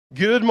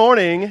Good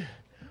morning.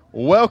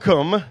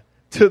 Welcome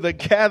to the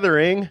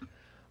gathering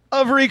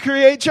of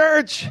Recreate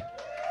Church.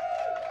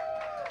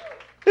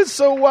 It's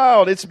so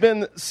wild. It's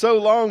been so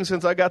long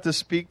since I got to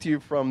speak to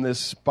you from this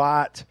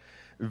spot.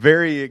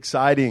 Very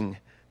exciting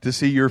to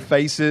see your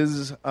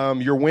faces.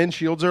 Your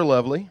windshields are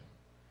lovely,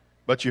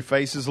 but your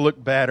faces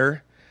look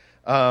better.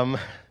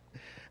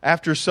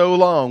 After so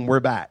long, we're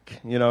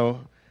back. You know,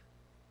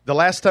 the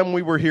last time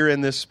we were here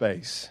in this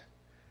space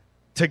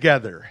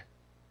together,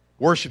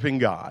 worshiping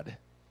God,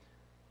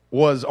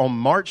 was on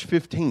March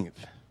 15th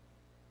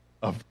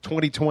of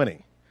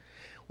 2020.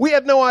 We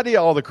had no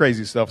idea all the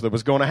crazy stuff that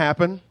was going to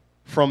happen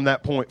from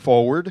that point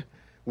forward.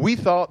 We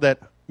thought that,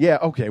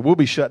 we'll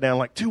be shut down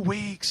like 2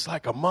 weeks,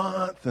 like a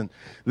month, and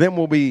then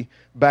we'll be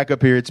back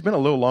up here. It's been a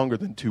little longer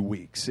than 2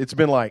 weeks. It's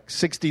been like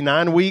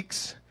 69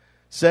 weeks,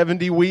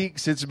 70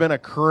 weeks. It's been a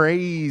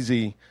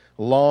crazy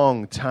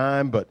long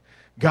time, but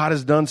God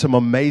has done some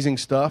amazing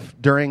stuff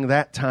during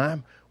that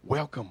time.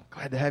 Welcome.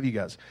 Glad to have you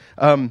guys.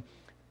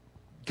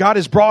 God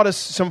has brought us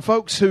some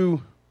folks who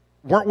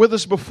weren't with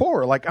us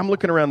before. Like, I'm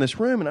looking around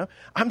this room, and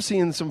I'm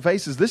seeing some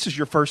faces. This is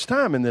your first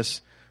time in this,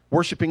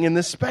 worshiping in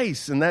this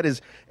space, and that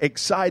is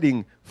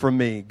exciting for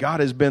me. God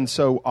has been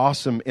so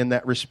awesome in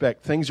that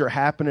respect. Things are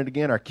happening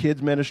again. Our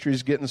kids' ministry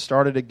is getting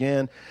started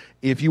again.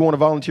 If you want to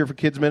volunteer for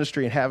kids'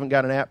 ministry and haven't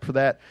got an app for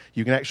that,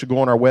 you can actually go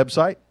on our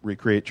website,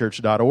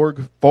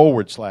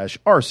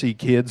 recreatechurch.org/RC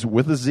Kids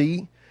with a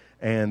Z.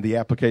 And the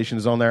application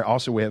is on there.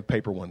 Also, we have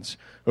paper ones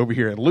over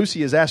here. And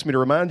Lucy has asked me to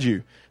remind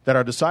you that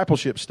our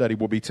discipleship study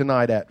will be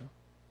tonight at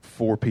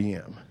 4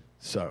 p.m.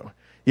 So,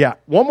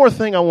 one more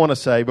thing I want to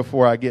say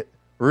before I get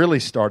really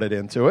started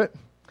into it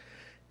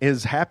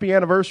is happy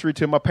anniversary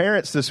to my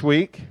parents this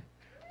week,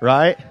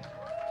 right?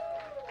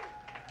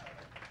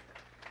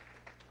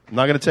 I'm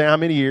not going to tell you how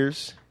many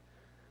years.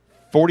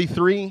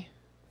 43.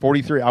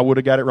 I would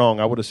have got it wrong.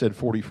 I would have said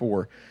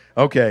 44.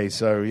 Okay,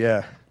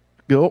 so,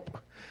 Gulp.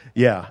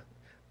 Yeah.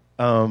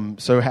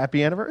 So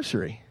happy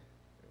anniversary.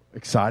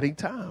 Exciting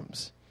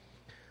times.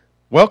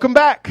 Welcome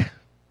back.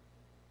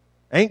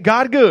 Ain't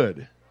God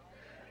good?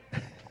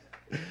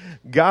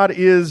 God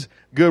is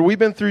good. We've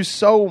been through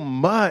so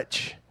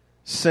much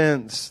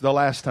since the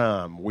last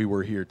time we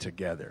were here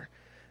together.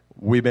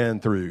 We've been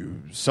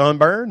through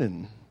sunburn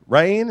and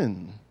rain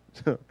and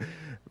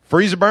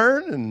freezer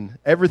burn and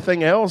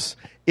everything else.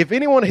 If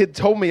anyone had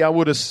told me I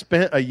would have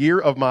spent a year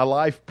of my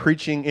life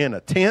preaching in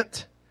a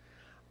tent,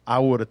 I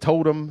would have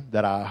told them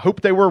that I hope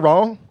they were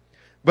wrong,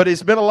 but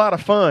it's been a lot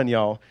of fun,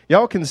 y'all.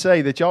 Y'all can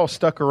say that y'all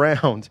stuck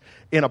around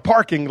in a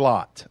parking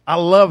lot. I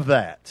love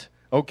that,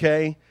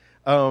 okay?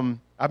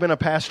 I've been a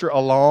pastor a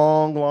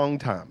long, long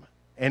time,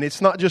 and it's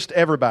not just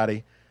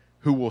everybody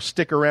who will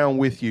stick around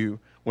with you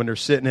when they're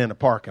sitting in a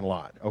parking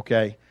lot,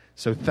 okay?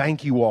 So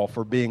thank you all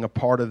for being a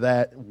part of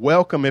that.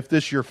 Welcome. If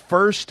this is your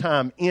first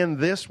time in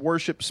this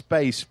worship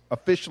space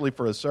officially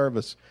for a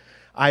service,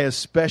 I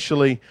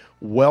especially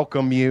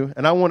welcome you.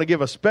 And I want to give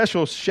a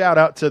special shout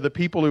out to the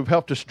people who've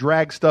helped us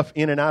drag stuff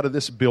in and out of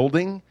this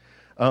building.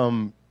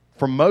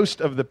 For most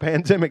of the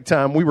pandemic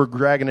time, we were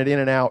dragging it in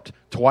and out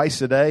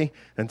twice a day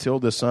until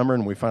this summer.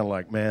 And we finally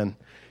like, man,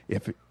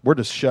 we're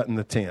just shutting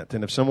the tent.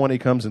 And if somebody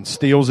comes and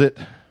steals it,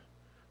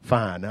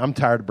 fine. I'm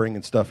tired of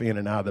bringing stuff in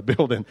and out of the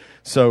building.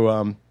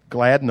 So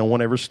glad no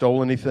one ever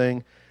stole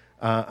anything.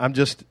 I'm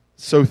just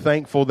so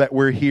thankful that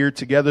we're here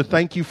together.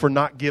 Thank you for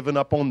not giving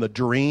up on the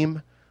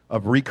dream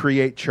of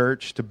Recreate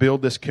Church, to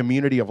build this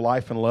community of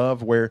life and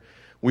love where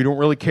we don't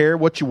really care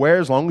what you wear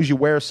as long as you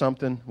wear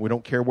something. We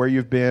don't care where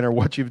you've been or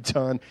what you've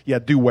done.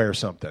 Do wear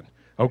something.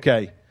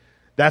 Okay.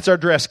 That's our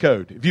dress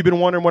code. If you've been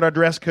wondering what our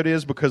dress code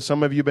is because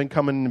some of you have been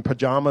coming in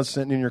pajamas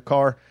sitting in your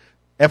car,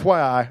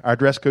 FYI, our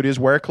dress code is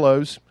wear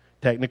clothes.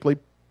 Technically,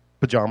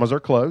 pajamas are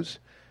clothes,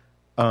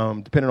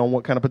 depending on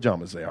what kind of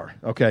pajamas they are.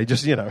 Okay,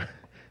 just,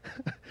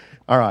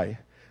 All right.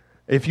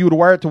 If you would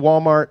wear it to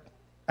Walmart,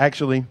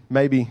 actually,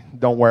 maybe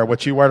don't wear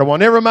what you wear to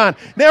Walmart.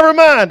 Never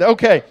mind.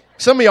 Okay.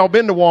 Some of y'all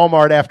been to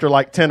Walmart after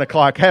like 10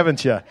 o'clock,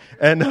 haven't you?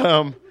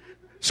 And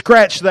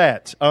scratch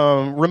that.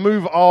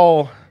 Remove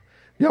all.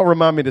 Y'all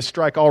remind me to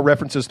strike all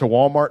references to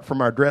Walmart from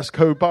our dress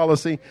code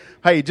policy.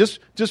 Hey, just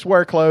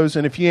wear clothes.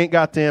 And if you ain't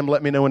got them,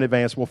 let me know in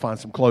advance. We'll find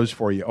some clothes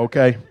for you.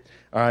 Okay.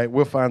 All right.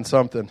 We'll find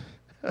something.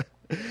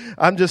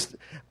 I'm just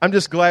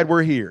glad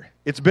we're here.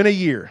 It's been a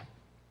year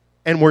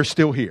and we're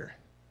still here.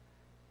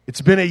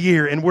 It's been a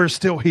year and we're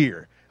still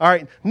here. All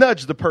right,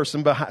 nudge the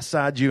person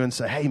beside you and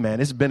say, hey,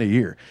 man, it's been a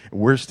year, and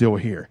we're still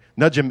here.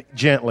 Nudge them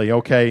gently,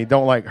 okay?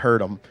 Don't, hurt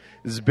them.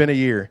 It's been a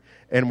year,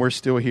 and we're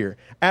still here.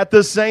 At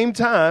the same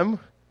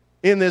time,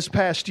 in this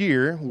past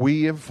year,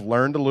 we have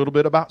learned a little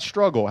bit about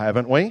struggle,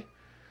 haven't we?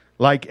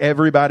 Like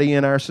everybody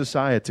in our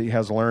society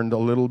has learned a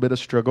little bit of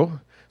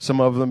struggle. Some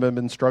of them have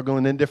been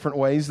struggling in different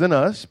ways than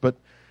us, but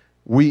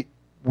we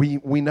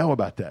know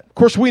about that. Of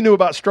course, we knew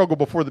about struggle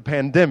before the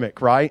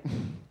pandemic, right?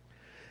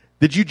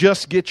 Did you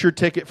just get your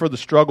ticket for the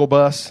struggle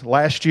bus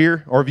last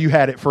year, or have you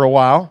had it for a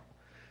while?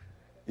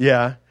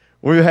 Yeah,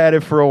 we've had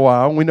it for a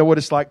while. We know what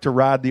it's like to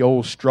ride the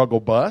old struggle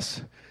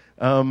bus.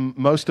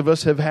 Most of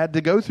us have had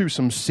to go through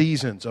some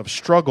seasons of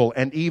struggle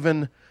and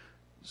even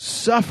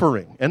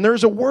suffering. And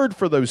there's a word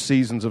for those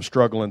seasons of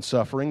struggle and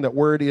suffering. That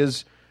word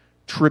is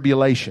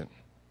tribulation.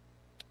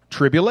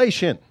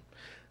 Tribulation.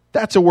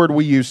 That's a word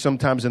we use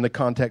sometimes in the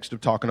context of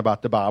talking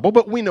about the Bible,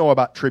 but we know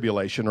about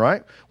tribulation,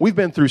 right? We've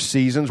been through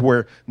seasons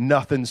where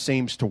nothing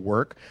seems to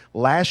work.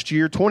 Last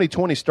year,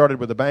 2020 started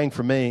with a bang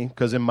for me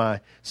because in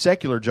my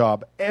secular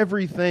job,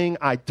 everything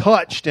I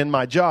touched in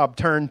my job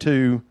turned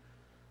to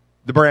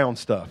the brown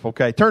stuff,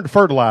 okay? Turned to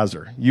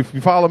fertilizer. You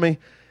follow me?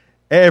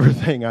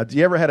 Everything.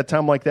 You ever had a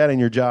time like that in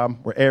your job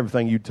where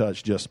everything you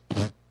touched just,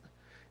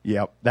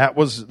 yep, that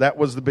was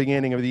the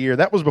beginning of the year.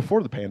 That was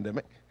before the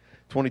pandemic.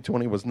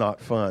 2020 was not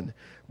fun,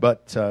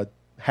 but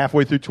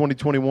halfway through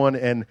 2021,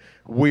 and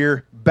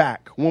we're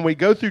back. When we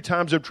go through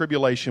times of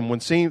tribulation, when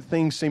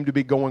things seem to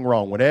be going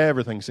wrong, when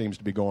everything seems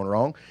to be going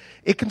wrong,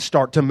 it can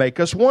start to make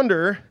us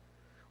wonder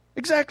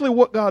exactly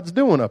what God's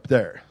doing up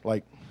there.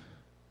 Like,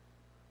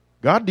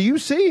 God, do you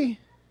see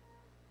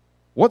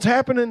what's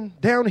happening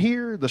down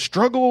here, the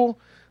struggle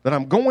that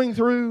I'm going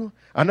through?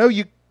 I know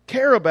you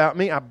care about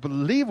me. I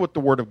believe what the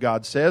Word of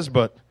God says,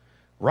 but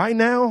right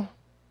now,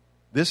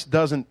 this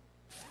doesn't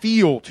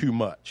feel too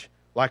much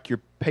like you're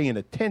paying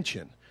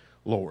attention,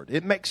 Lord.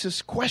 It makes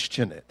us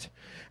question it.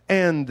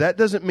 And that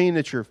doesn't mean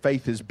that your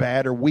faith is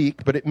bad or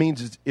weak, but it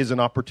means it is an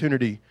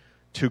opportunity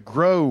to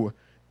grow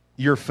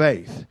your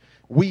faith.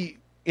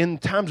 In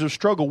times of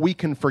struggle, we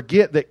can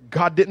forget that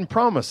God didn't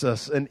promise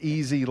us an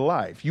easy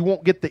life. You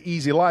won't get the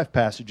easy life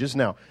passages.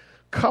 Now, a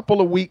couple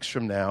of weeks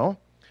from now,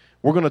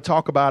 we're going to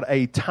talk about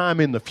a time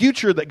in the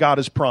future that God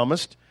has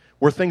promised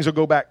where things will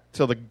go back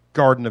to the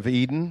Garden of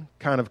Eden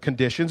kind of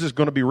conditions. It's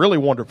going to be really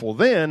wonderful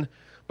then.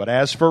 But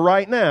as for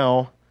right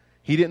now,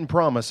 He didn't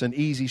promise an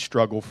easy,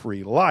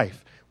 struggle-free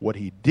life. What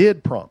He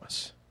did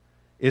promise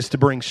is to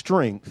bring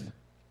strength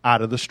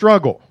out of the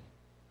struggle.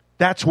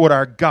 That's what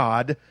our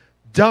God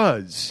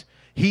does.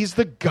 He's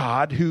the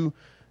God who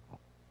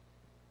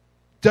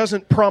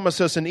doesn't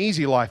promise us an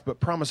easy life, but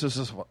promises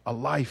us a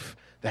life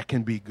that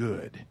can be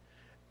good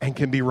and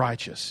can be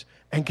righteous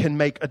and can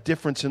make a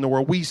difference in the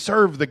world. We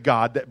serve the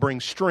God that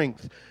brings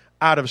strength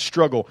out of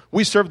struggle.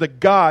 We serve the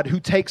God who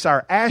takes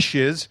our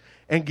ashes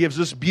and gives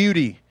us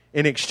beauty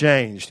in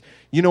exchange.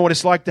 You know what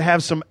it's like to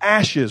have some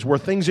ashes where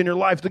things in your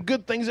life, the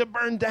good things have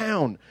burned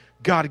down.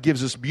 God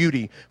gives us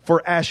beauty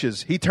for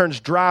ashes. He turns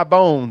dry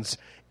bones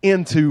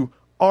into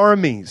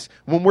armies.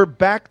 When we're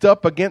backed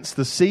up against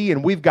the sea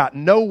and we've got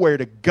nowhere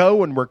to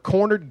go and we're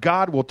cornered,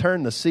 God will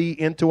turn the sea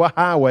into a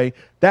highway.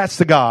 That's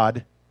the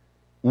God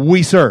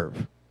we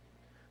serve.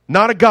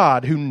 Not a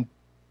God who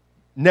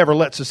never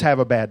lets us have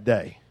a bad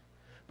day,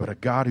 but a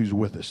God who's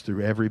with us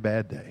through every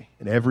bad day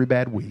and every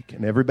bad week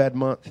and every bad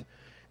month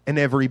and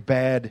every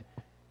bad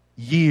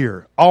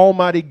year.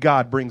 Almighty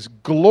God brings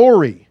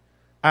glory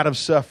out of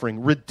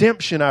suffering,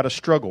 redemption out of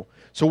struggle.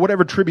 So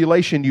whatever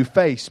tribulation you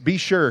face, be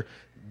sure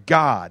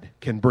God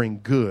can bring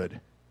good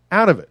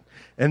out of it.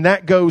 And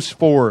that goes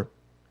for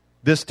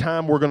this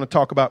time we're going to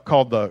talk about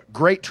called the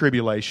Great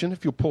Tribulation,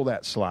 if you'll pull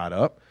that slide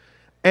up,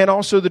 and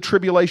also the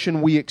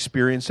tribulation we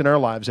experience in our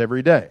lives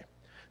every day.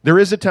 There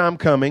is a time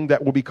coming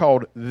that will be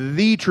called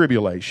the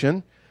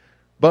tribulation,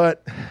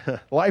 but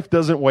life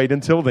doesn't wait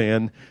until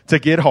then to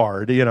get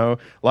hard. You know,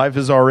 life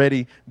is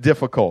already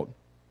difficult.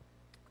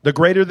 The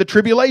greater the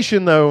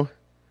tribulation, though,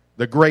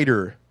 the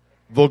greater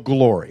the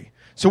glory.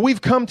 So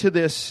we've come to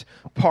this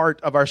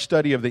part of our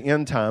study of the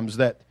end times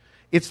that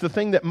it's the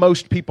thing that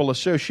most people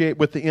associate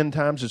with the end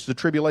times. It's the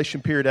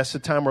tribulation period. That's the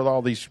time where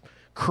all these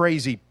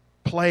crazy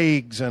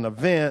plagues and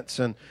events,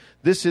 and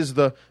this is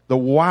the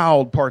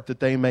wild part that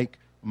they make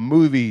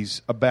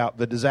movies about,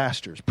 the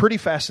disasters. Pretty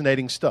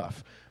fascinating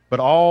stuff. But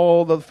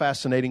all the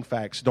fascinating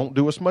facts don't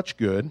do us much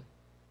good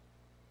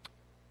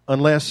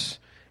unless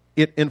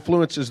it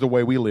influences the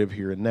way we live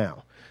here and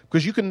now.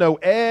 Because you can know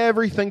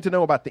everything to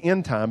know about the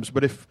end times,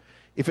 but if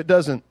it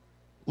doesn't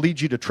lead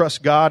you to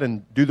trust God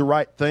and do the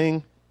right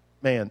thing,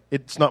 man,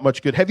 it's not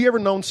much good. Have you ever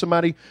known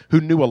somebody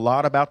who knew a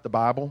lot about the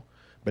Bible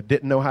but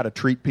didn't know how to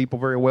treat people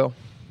very well?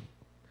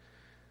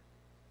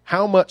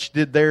 How much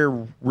did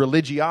their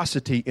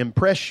religiosity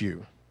impress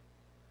you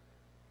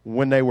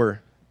when they were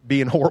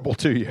being horrible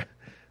to you?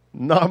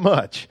 Not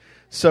much.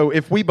 So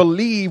if we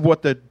believe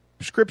what the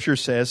Scripture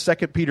says,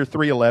 2 Peter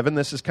 3:11,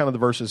 this is kind of the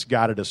verses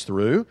guided us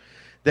through,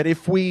 that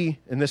if we,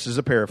 and this is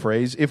a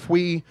paraphrase, if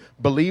we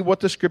believe what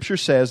the Scripture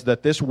says,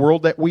 that this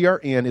world that we are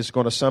in is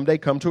going to someday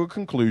come to a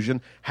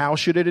conclusion, how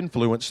should it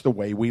influence the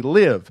way we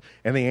live?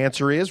 And the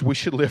answer is we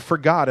should live for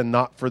God and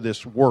not for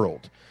this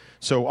world.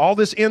 So all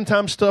this end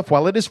time stuff,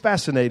 while it is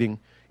fascinating,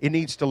 it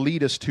needs to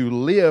lead us to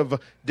live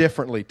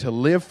differently, to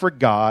live for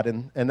God,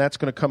 and that's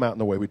going to come out in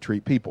the way we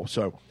treat people.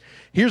 So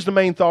here's the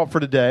main thought for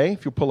today.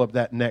 If you'll pull up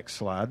that next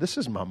slide. This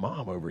is my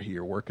mom over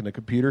here working the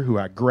computer, who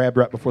I grabbed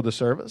right before the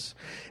service.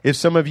 If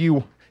some of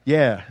you,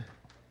 yeah.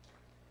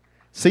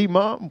 See,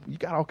 Mom, you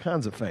got all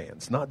kinds of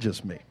fans, not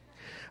just me.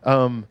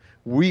 I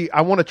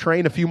want to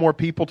train a few more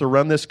people to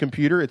run this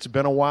computer. It's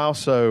been a while,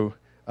 so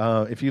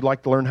if you'd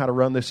like to learn how to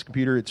run this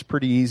computer, it's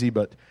pretty easy,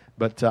 but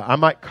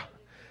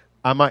I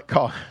I might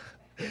call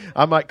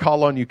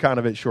on you kind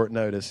of at short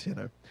notice, you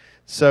know.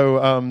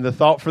 So the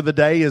thought for the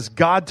day is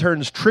God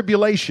turns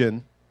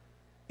tribulation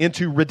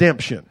into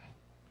redemption.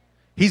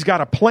 He's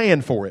got a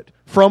plan for it.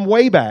 From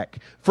way back,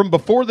 from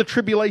before the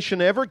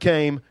tribulation ever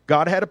came,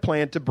 God had a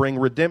plan to bring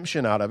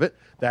redemption out of it.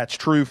 That's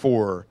true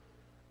for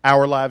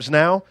our lives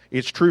now.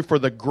 It's true for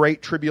the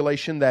great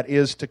tribulation that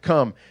is to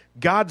come.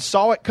 God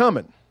saw it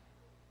coming.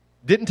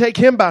 Didn't take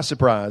him by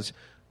surprise.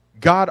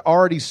 God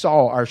already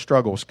saw our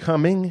struggles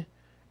coming,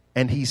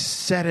 and he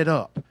set it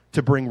up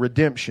to bring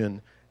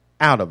redemption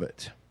out of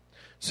it.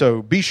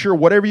 So be sure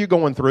whatever you're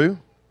going through,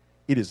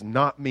 it is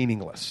not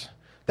meaningless.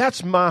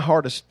 That's my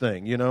hardest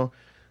thing, you know.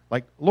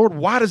 Like, Lord,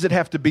 why does it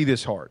have to be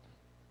this hard?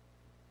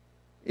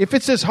 If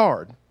it's this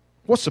hard,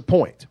 what's the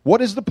point?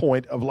 What is the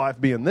point of life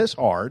being this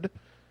hard?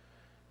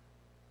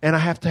 And I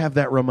have to have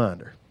that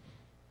reminder.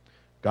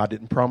 God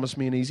didn't promise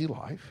me an easy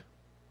life,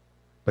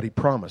 but he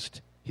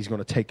promised he's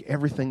going to take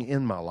everything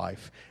in my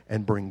life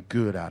and bring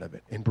good out of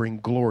it and bring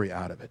glory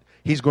out of it.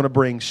 He's going to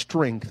bring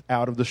strength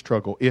out of the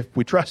struggle if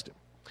we trust him.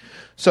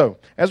 So,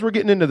 as we're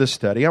getting into this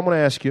study, I'm going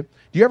to ask you,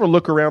 do you ever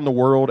look around the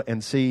world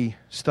and see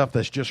stuff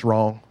that's just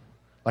wrong?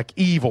 Like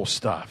evil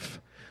stuff.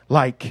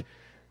 Like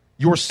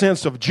your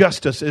sense of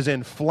justice is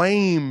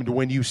inflamed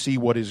when you see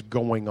what is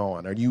going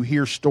on. Or you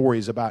hear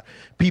stories about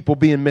people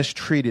being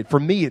mistreated. For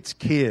me, it's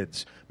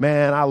kids.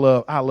 Man, I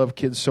love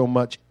kids so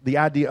much. The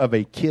idea of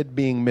a kid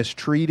being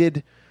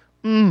mistreated,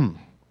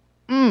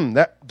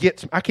 that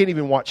gets, I can't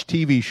even watch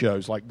TV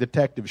shows like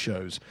detective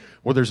shows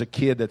where there's a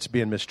kid that's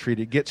being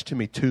mistreated. It gets to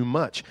me too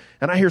much.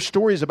 And I hear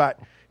stories about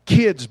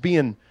kids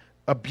being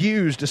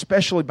abused,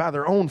 especially by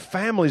their own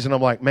families. And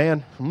I'm like,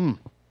 man,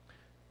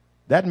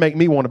 that'd make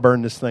me want to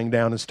burn this thing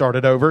down and start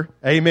it over.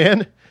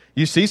 Amen?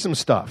 You see some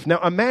stuff. Now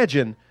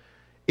imagine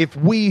if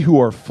we who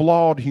are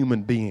flawed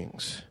human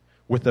beings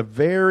with a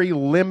very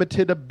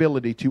limited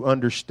ability to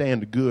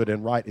understand good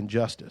and right and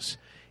justice,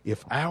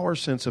 if our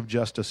sense of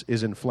justice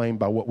is inflamed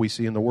by what we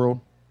see in the world,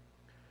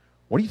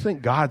 what do you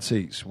think God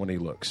sees when he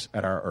looks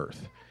at our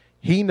earth?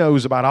 He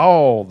knows about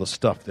all the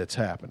stuff that's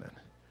happening.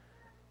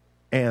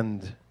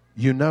 And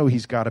you know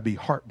he's got to be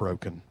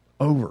heartbroken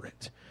over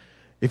it.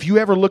 If you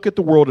ever look at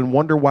the world and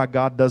wonder why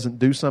God doesn't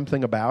do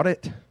something about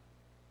it,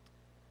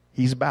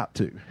 he's about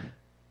to.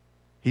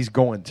 He's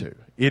going to.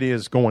 It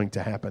is going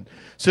to happen.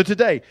 So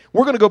today,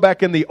 we're going to go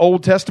back in the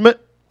Old Testament,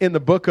 in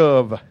the book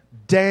of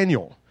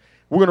Daniel.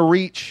 We're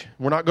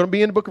not going to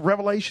be in the book of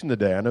Revelation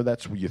today. I know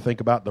that's what you think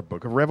about, the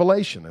book of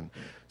Revelation. And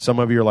some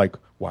of you are like,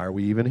 why are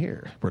we even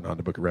here? We're not in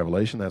the book of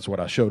Revelation. That's what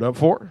I showed up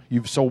for.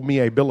 You've sold me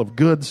a bill of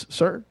goods,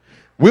 sir.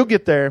 We'll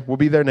get there. We'll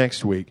be there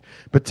next week.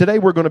 But today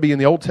we're going to be in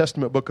the Old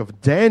Testament book of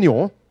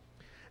Daniel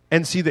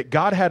and see that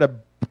God had a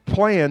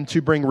plan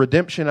to bring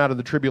redemption out of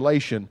the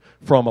tribulation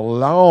from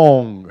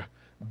long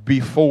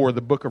before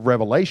the book of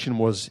Revelation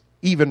was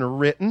even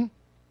written.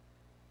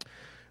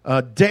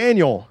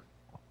 Daniel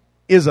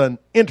is an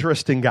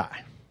interesting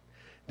guy.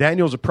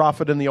 Daniel's a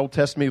prophet in the Old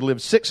Testament. He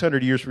lived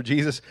 600 years for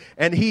Jesus,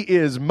 and he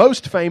is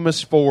most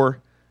famous for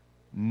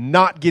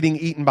not getting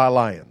eaten by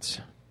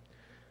lions.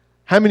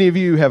 How many of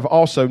you have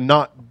also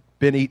not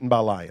been eaten by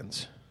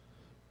lions?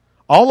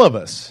 All of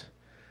us.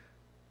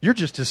 You're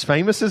just as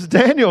famous as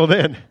Daniel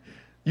then.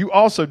 You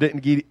also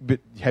didn't get, but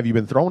have you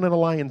been thrown in a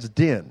lion's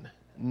den?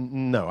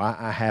 No,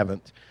 I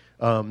haven't.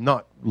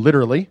 Not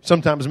literally.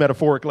 Sometimes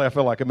metaphorically, I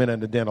feel like I'm in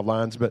a den of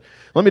lions. But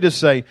let me just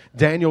say,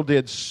 Daniel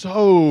did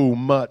so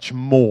much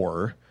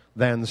more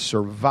than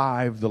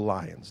survive the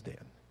lion's den.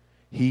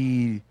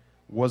 He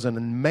was an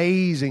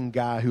amazing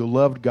guy who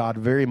loved God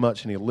very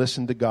much, and he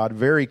listened to God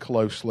very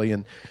closely.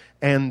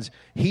 And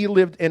he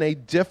lived in a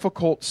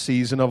difficult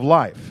season of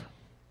life.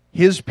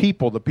 His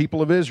people, the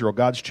people of Israel,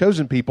 God's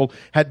chosen people,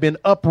 had been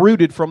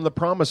uprooted from the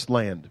promised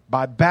land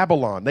by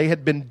Babylon. They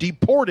had been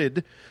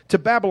deported to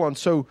Babylon.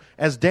 So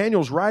as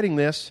Daniel's writing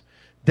this,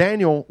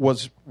 Daniel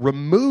was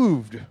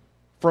removed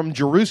from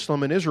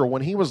Jerusalem in Israel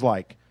when he was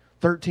like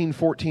 13,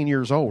 14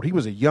 years old. He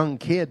was a young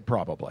kid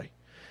probably.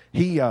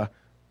 For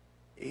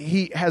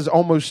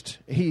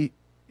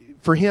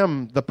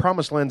him, the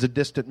promised land's a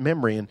distant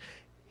memory. And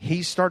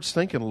he starts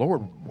thinking,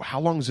 Lord, how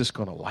long is this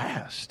going to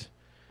last?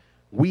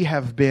 We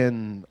have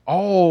been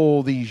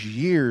all these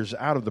years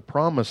out of the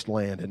promised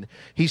land. And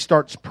he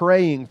starts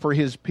praying for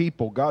his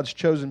people, God's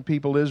chosen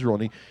people, Israel.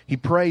 And he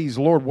prays,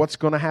 Lord, what's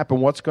going to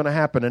happen? What's going to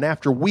happen? And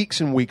after weeks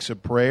and weeks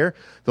of prayer,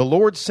 the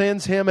Lord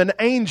sends him an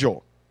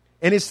angel.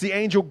 And it's the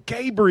angel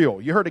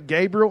Gabriel. You heard of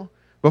Gabriel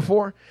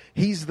before?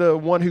 He's the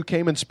one who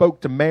came and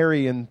spoke to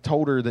Mary and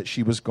told her that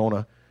she was going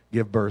to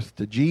give birth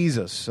to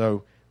Jesus.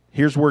 So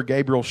here's where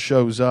Gabriel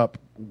shows up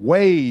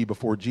way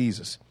before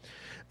Jesus.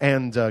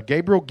 And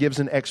Gabriel gives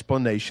an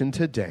explanation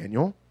to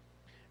Daniel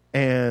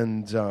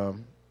and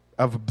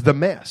of the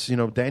mess. You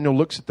know, Daniel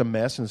looks at the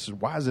mess and says,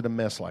 why is it a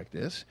mess like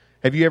this?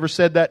 Have you ever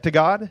said that to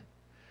God?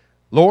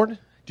 Lord,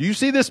 do you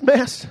see this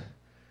mess?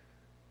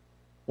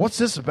 What's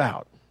this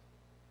about?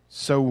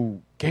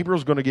 So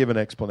Gabriel's going to give an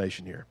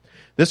explanation here.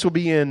 This will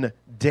be in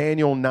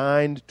Daniel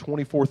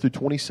 9:24 through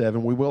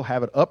 27. We will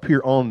have it up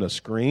here on the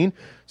screen.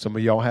 Some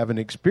of y'all haven't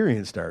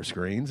experienced our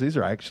screens. These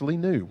are actually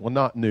new. Well,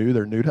 not new.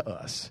 They're new to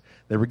us.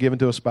 They were given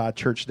to us by a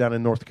church down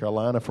in North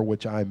Carolina, for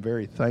which I am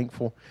very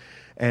thankful.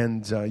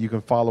 And you can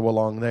follow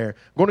along there.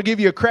 I'm going to give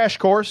you a crash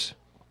course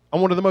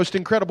on one of the most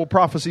incredible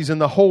prophecies in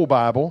the whole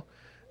Bible.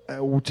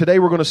 Today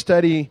we're going to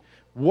study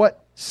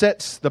what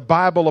sets the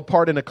Bible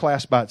apart in a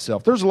class by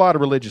itself. There's a lot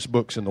of religious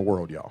books in the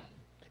world, y'all.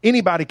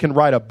 Anybody can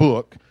write a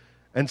book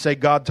and say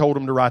God told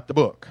him to write the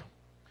book.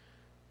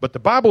 But the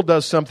Bible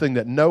does something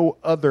that no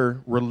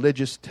other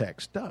religious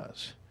text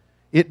does.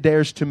 It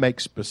dares to make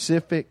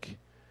specific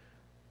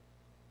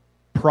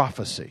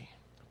prophecy,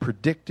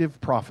 predictive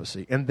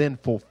prophecy, and then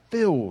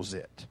fulfills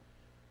it.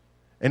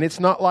 And it's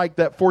not like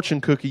that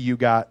fortune cookie you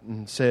got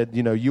and said,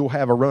 you'll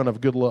have a run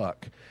of good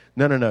luck.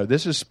 No.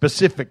 This is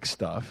specific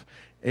stuff.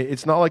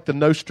 It's not like the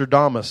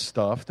Nostradamus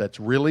stuff that's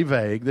really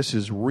vague. This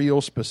is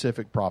real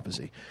specific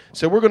prophecy.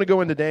 So we're going to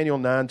go into Daniel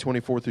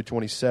 9:24 through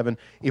 27.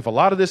 If a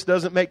lot of this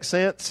doesn't make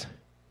sense,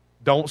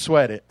 don't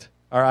sweat it.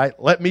 All right?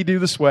 Let me do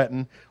the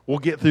sweating. We'll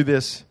get through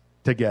this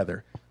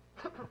together.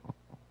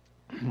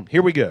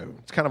 Here we go.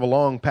 It's kind of a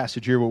long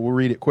passage here, but we'll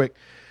read it quick.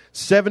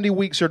 70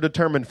 weeks are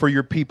determined for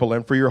your people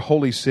and for your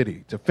holy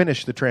city to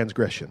finish the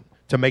transgression,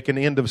 to make an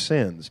end of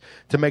sins,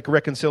 to make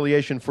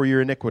reconciliation for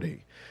your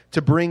iniquity,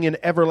 to bring in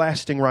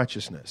everlasting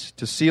righteousness,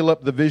 to seal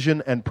up the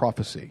vision and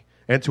prophecy,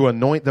 and to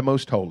anoint the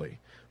most holy.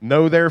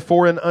 Know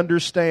therefore and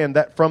understand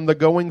that from the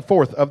going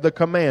forth of the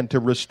command to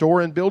restore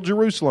and build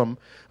Jerusalem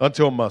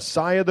until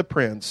Messiah the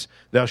Prince,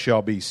 there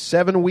shall be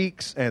 7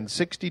 weeks and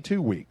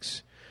 62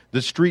 weeks.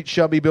 The street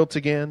shall be built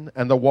again,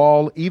 and the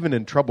wall even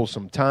in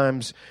troublesome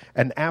times.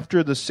 And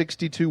after the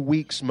 62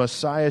 weeks,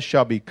 Messiah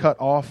shall be cut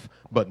off,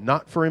 but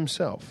not for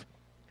himself.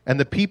 And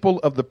the people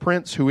of the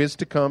prince who is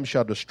to come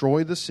shall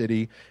destroy the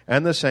city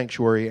and the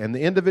sanctuary, and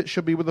the end of it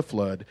shall be with a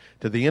flood.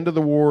 To the end of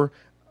the war,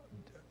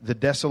 the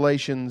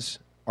desolations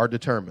are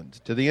determined.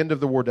 To the end of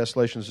the war,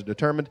 desolations are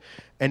determined.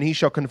 And he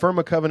shall confirm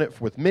a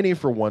covenant with many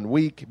for 1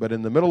 week, but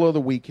in the middle of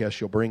the week he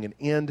shall bring an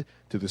end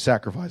to the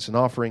sacrifice and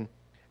offering.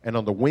 And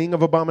on the wing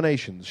of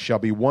abominations shall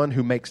be one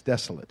who makes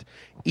desolate,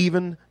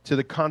 even to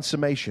the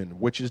consummation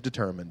which is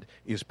determined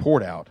is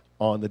poured out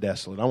on the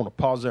desolate. I want to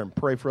pause there and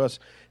pray for us.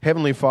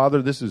 Heavenly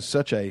Father, this is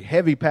such a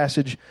heavy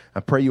passage. I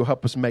pray you'll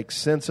help us make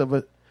sense of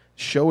it.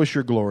 Show us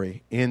your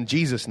glory. In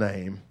Jesus'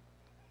 name,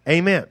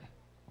 amen.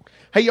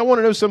 Hey, y'all want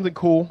to know something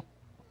cool?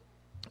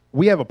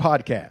 We have a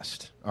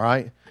podcast, all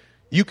right?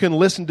 You can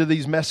listen to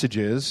these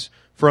messages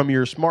from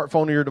your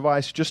smartphone or your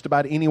device just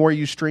about anywhere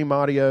you stream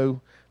audio,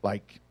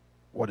 like,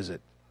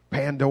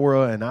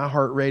 Pandora and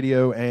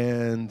iHeartRadio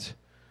and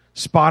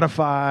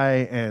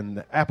Spotify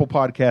and Apple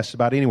Podcasts,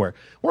 about anywhere.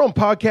 We're on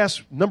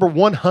podcast number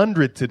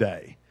 100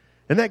 today.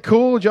 Isn't that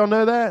cool? Did y'all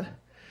know that?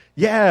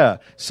 Yeah.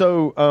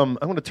 So I'm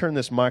going to turn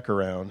this mic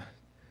around.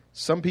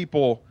 Some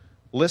people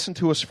listen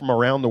to us from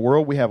around the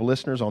world. We have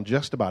listeners on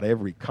just about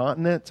every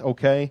continent,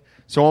 okay?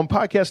 So on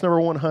podcast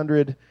number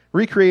 100,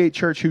 Recreate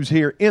Church, who's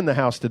here in the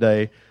house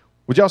today,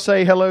 would y'all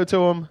say hello to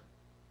them?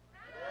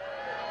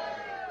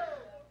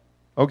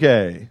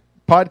 Okay.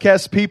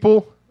 Podcast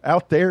people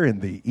out there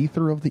in the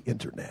ether of the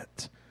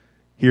internet,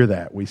 hear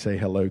that. We say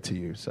hello to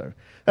you. So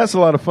that's a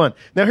lot of fun.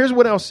 Now, here's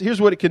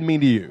what it can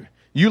mean to you.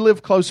 You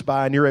live close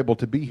by and you're able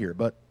to be here.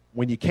 But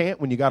when you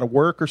can't, when you got to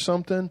work or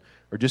something,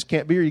 or just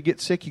can't be here, you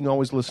get sick, you can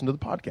always listen to the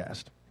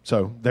podcast.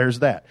 So there's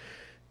that.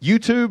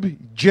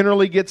 YouTube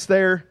generally gets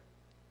there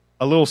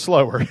a little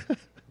slower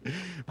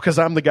because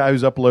I'm the guy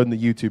who's uploading the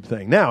YouTube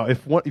thing. Now,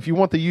 if you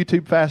want the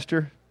YouTube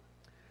faster,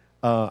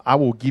 I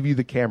will give you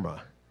the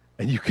camera.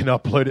 And you can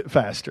upload it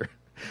faster.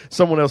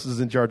 Someone else is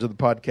in charge of the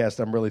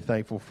podcast. I'm really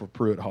thankful for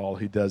Pruitt Hall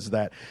who does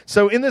that.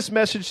 So in this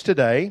message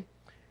today,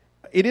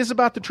 it is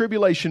about the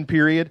tribulation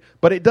period,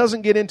 but it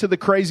doesn't get into the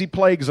crazy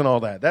plagues and all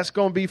that. That's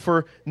going to be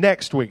for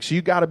next week. So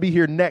you got to be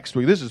here next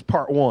week. This is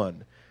part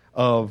 1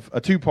 of a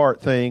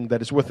 2-part thing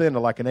that is within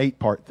like an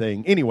 8-part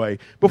thing. Anyway,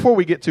 before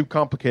we get too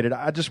complicated,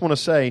 I just want to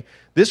say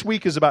this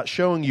week is about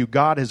showing you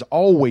God has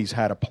always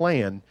had a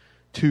plan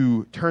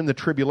to turn the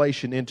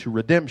tribulation into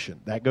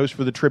redemption. That goes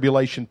for the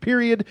tribulation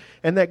period,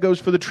 and that goes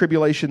for the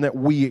tribulation that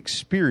we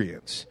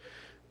experience.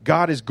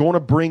 God is going to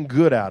bring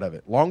good out of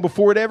it. Long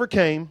before it ever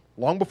came,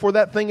 long before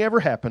that thing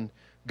ever happened,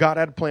 God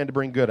had a plan to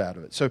bring good out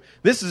of it. So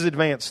this is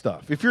advanced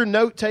stuff. If you're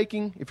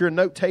note-taking, if you're a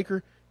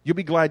note-taker, you'll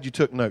be glad you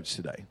took notes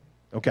today.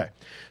 Okay.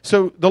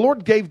 So the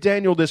Lord gave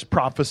Daniel this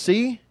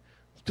prophecy.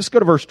 Just go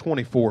to verse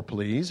 24,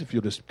 please, if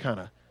you'll just kind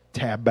of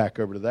tab back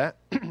over to that.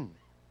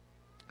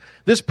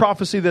 This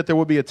prophecy that there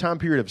will be a time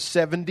period of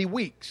 70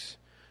 weeks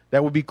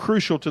that will be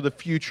crucial to the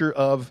future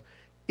of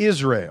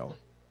Israel.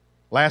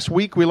 Last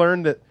week we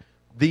learned that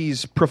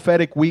these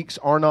prophetic weeks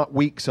are not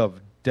weeks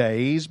of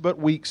days, but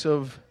weeks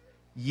of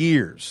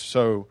years.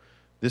 So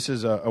this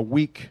is a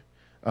week.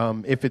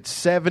 If it's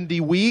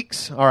 70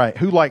 weeks, all right,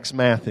 who likes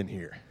math in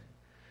here?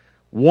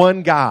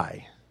 One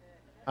guy.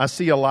 I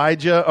see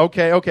Elijah.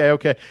 Okay.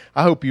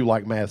 I hope you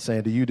like math,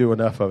 Sandy. You do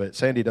enough of it.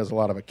 Sandy does a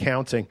lot of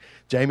accounting.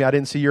 Jamie, I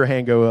didn't see your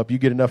hand go up. You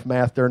get enough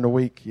math during the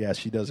week? Yeah,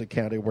 she does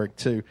accounting work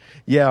too.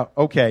 Yeah,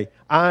 okay.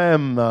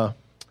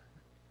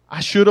 I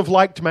should have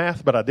liked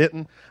math, but I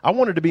didn't. I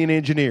wanted to be an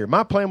engineer.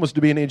 My plan was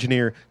to be an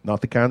engineer,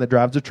 not the kind that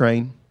drives a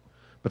train,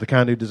 but the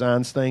kind who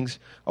designs things.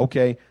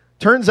 Okay,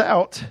 turns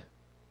out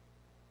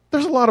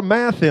there's a lot of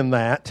math in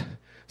that,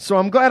 so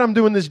I'm glad I'm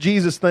doing this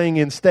Jesus thing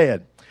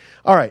instead.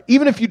 All right,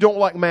 even if you don't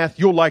like math,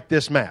 you'll like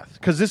this math,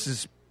 because this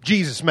is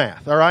Jesus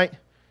math, all right?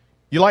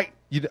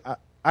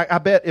 I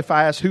bet if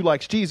I ask who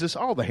likes Jesus,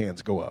 all the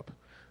hands go up.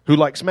 Who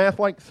likes math?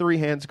 Like 3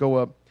 hands go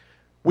up.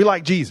 We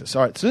like Jesus.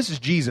 All right, so this is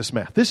Jesus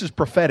math. This is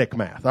prophetic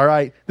math, all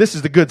right? This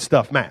is the good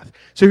stuff math.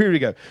 So here we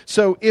go.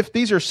 So if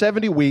these are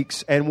 70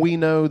 weeks, and we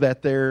know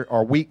that there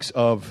are weeks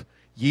of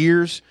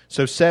years,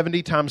 so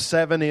 70 times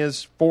 7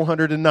 is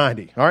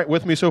 490. All right,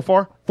 with me so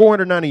far?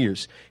 490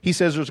 years. He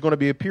says there's going to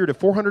be a period of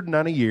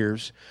 490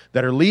 years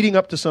that are leading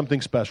up to something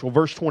special.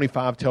 Verse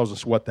 25 tells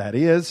us what that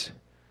is.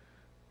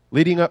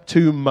 Leading up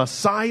to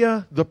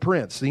Messiah the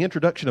Prince, the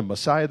introduction of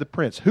Messiah the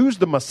Prince. Who's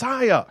the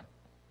Messiah?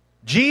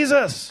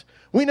 Jesus.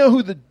 We know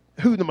who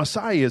the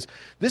Messiah is.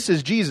 This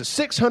is Jesus.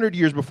 600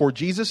 years before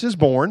Jesus is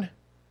born,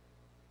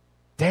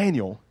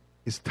 Daniel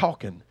is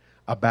talking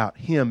about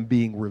him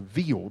being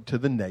revealed to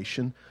the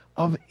nation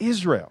of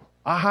Israel.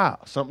 Aha,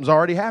 something's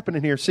already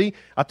happening here. See,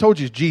 I told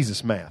you it's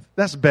Jesus math.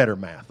 That's better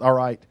math, all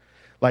right?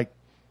 Like,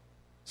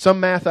 some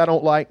math I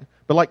don't like,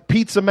 but like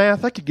pizza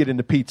math, I could get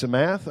into pizza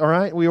math, all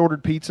right? We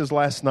ordered pizzas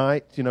last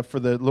night,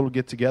 for the little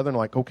get-together, and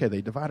like, okay,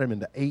 they divide them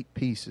into 8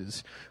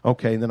 pieces.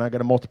 Okay, and then I got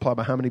to multiply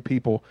by how many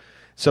people.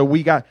 So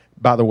we got,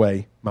 by the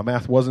way, my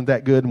math wasn't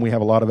that good, and we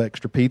have a lot of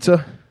extra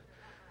pizza.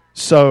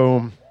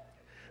 So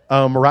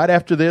right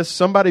after this,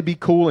 somebody be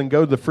cool and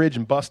go to the fridge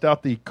and bust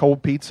out the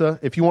cold pizza.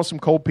 If you want some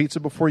cold pizza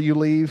before you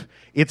leave,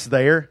 it's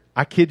there.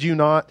 I kid you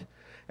not.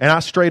 And I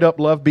straight up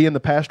love being the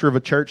pastor of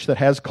a church that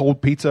has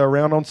cold pizza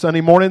around on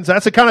Sunday mornings.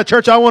 That's the kind of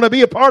church I want to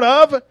be a part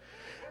of.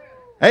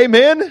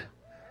 Amen.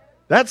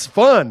 That's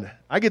fun.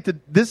 I get to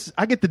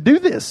do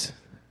this.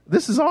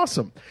 This is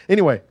awesome.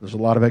 Anyway, there's a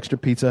lot of extra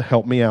pizza.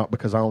 Help me out,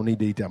 because I don't need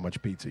to eat that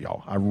much pizza,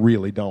 y'all. I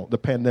really don't. The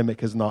pandemic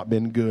has not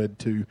been good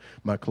to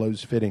my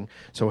clothes fitting.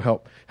 So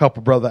help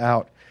a brother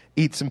out.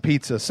 Eat some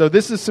pizza. So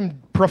this is some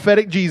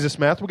prophetic Jesus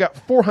math. We got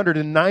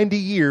 490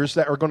 years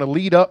that are going to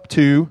lead up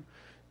to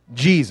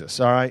Jesus.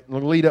 All right,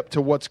 lead up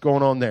to what's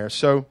going on there.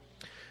 So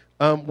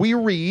we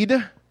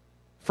read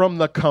from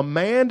the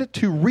command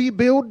to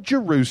rebuild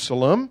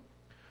Jerusalem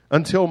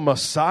until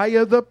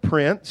Messiah the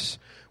Prince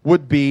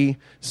would be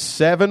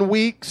 7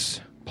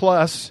 weeks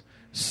plus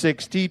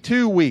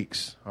 62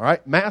 weeks. All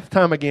right, math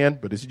time again,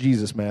 but it's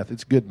Jesus math.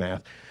 It's good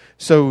math.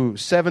 So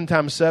 7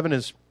 times 7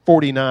 is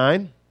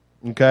 49.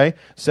 Okay,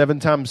 7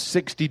 times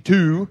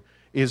 62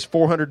 is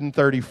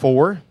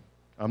 434.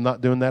 I'm not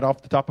doing that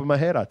off the top of my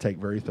head. I take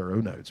very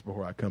thorough notes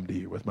before I come to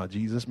you with my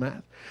Jesus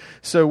math.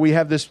 So we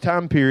have this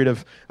time period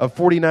of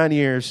 49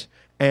 years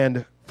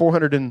and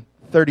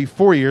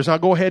 434 years. I'll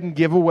go ahead and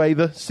give away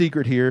the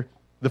secret here.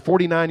 The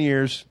 49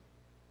 years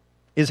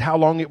is how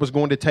long it was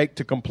going to take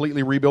to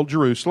completely rebuild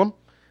Jerusalem.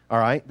 All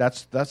right,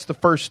 that's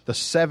the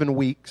 7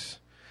 weeks.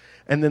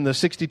 And then the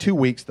 62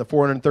 weeks, the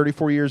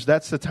 434 years,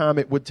 that's the time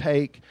it would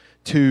take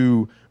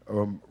to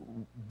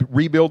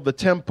rebuild the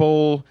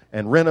temple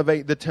and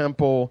renovate the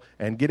temple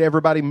and get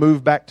everybody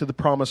moved back to the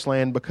promised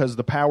land, because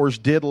the powers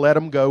did let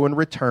them go and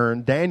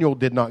return. Daniel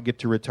did not get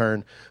to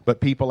return,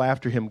 but people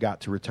after him got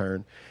to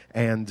return.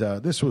 And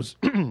this was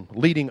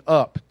leading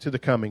up to the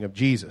coming of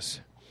Jesus.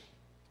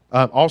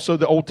 Also,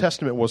 the Old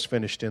Testament was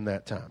finished in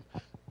that time.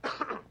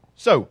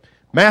 So,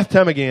 math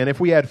time again.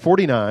 If we add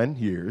 49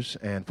 years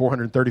and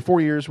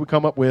 434 years, we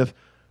come up with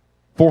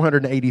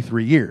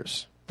 483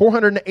 years.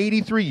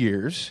 483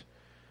 years,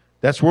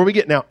 that's where we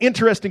get. Now,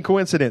 interesting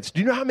coincidence.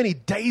 Do you know how many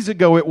days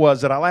ago it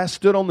was that I last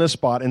stood on this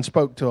spot and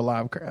spoke to a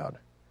live crowd?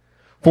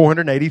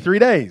 483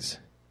 days.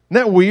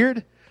 Isn't that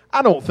weird?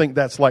 I don't think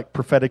that's like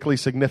prophetically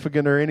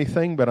significant or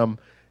anything, but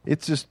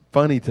it's just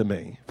funny to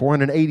me.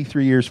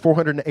 483 years,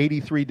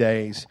 483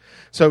 days.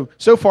 So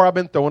far I've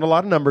been throwing a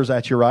lot of numbers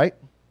at you, right?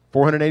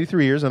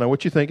 483 years. I know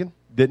what you're thinking.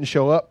 Didn't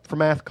show up for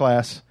math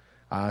class.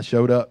 I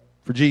showed up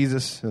for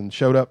Jesus and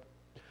showed up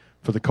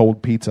for the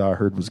cold pizza I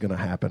heard was going to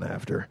happen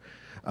after.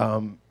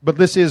 But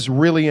this is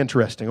really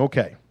interesting.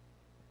 Okay.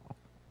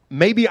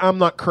 Maybe I'm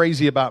not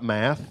crazy about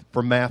math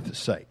for math's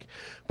sake.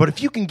 But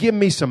if you can give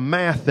me some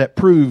math that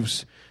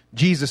proves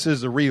Jesus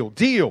is the real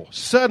deal,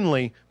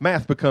 suddenly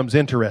math becomes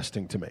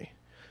interesting to me.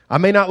 I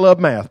may not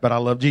love math, but I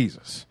love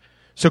Jesus.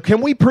 So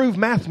can we prove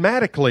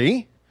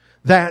mathematically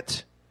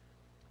that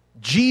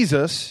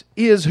Jesus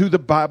is who the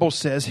Bible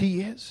says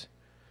he is?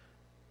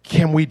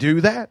 Can we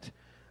do that?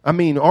 I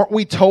mean, aren't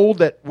we told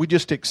that we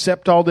just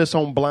accept all this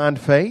on blind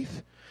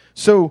faith?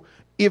 So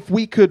if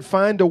we could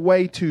find a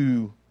way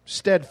to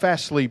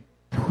steadfastly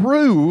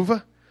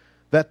prove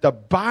that the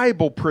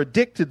Bible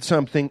predicted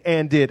something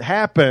and it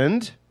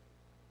happened,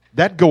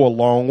 that'd go a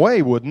long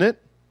way, wouldn't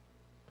it?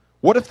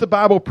 What if the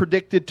Bible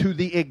predicted to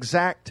the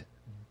exact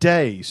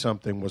day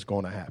something was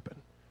going to happen.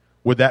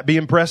 Would that be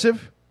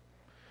impressive?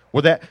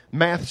 Well, that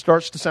math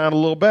starts to sound a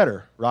little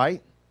better,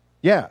 right?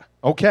 Yeah,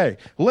 okay.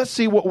 Let's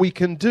see what we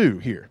can do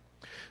here.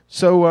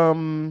 So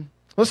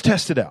let's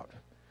test it out.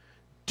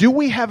 Do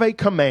we have a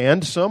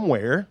command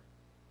somewhere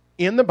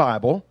in the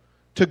Bible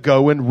to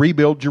go and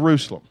rebuild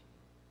Jerusalem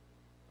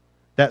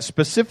that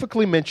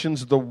specifically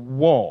mentions the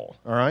wall,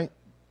 all right?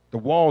 The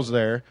wall's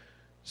there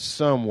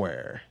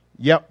somewhere.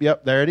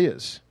 Yep, there it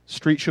is.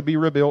 Street should be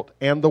rebuilt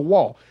and the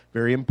wall.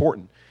 Very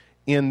important.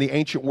 In the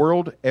ancient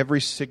world,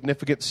 every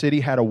significant city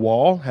had a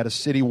wall, had a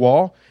city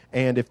wall.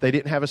 And if they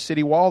didn't have a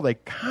city wall, they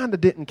kind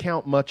of didn't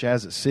count much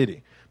as a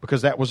city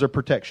because that was their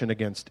protection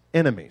against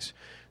enemies.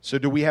 So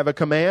do we have a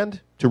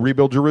command to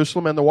rebuild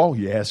Jerusalem and the wall?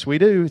 Yes, we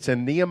do. It's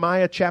in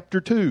Nehemiah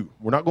chapter 2.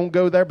 We're not going to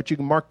go there, but you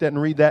can mark that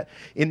and read that.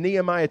 In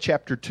Nehemiah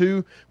chapter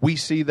 2, we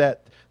see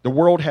that the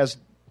world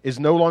is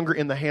no longer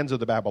in the hands of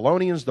the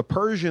Babylonians. The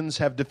Persians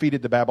have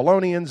defeated the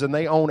Babylonians, and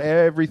they own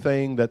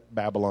everything that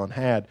Babylon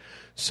had.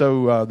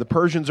 So the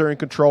Persians are in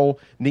control.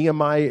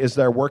 Nehemiah is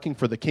there working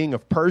for the king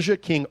of Persia,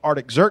 King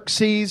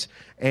Artaxerxes,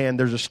 and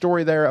there's a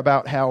story there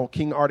about how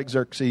King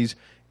Artaxerxes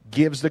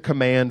gives the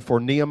command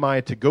for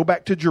Nehemiah to go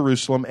back to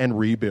Jerusalem and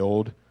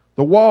rebuild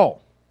the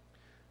wall.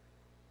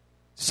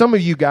 Some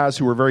of you guys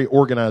who are very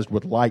organized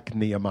would like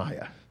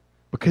Nehemiah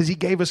because he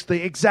gave us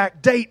the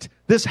exact date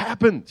this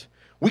happened.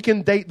 We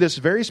can date this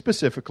very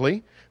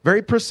specifically,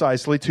 very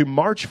precisely to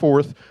March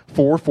 4th,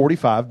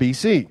 445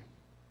 BC.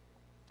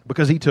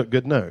 Because he took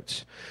good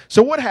notes.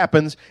 So what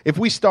happens if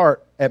we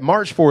start at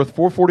March 4th,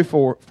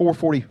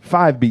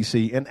 445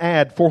 BC and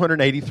add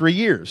 483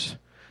 years?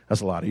 That's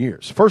a lot of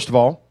years. First of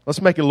all,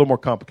 let's make it a little more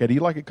complicated.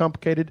 You like it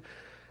complicated?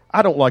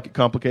 I don't like it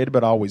complicated,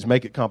 but I always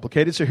make it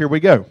complicated, so here we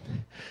go.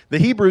 The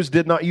Hebrews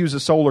did not use a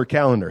solar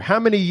calendar. How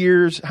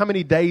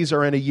many days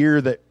are in a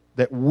year that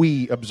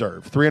we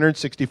observe?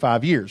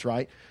 365 years,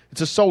 right?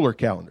 It's a solar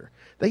calendar.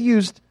 They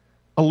used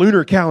a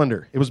lunar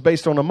calendar. It was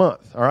based on a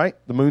month, all right?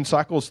 The moon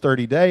cycle is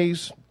 30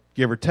 days,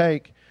 give or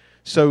take.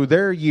 So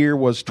their year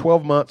was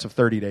 12 months of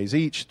 30 days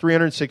each,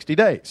 360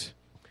 days.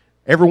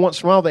 Every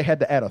once in a while, they had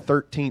to add a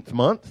 13th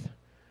month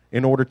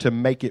in order to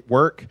make it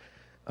work.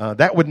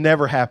 That would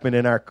never happen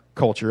in our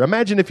culture.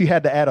 Imagine if you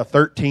had to add a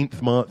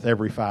 13th month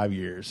every 5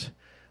 years.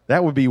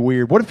 That would be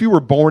weird. What if you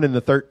were born in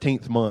the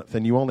 13th month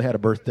and you only had a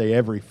birthday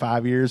every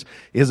 5 years?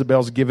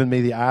 Isabel's giving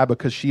me the eye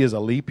because she is a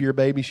leap year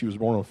baby. She was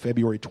born on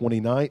February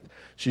 29th.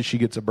 She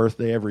gets a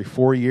birthday every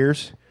 4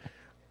 years.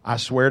 I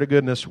swear to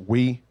goodness,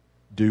 we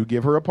do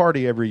give her a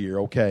party every year,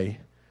 okay?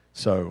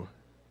 So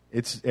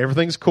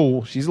everything's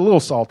cool. She's a little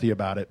salty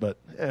about it, but,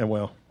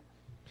 well,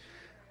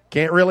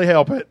 can't really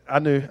help it. I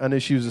knew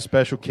she was a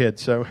special kid,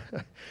 so...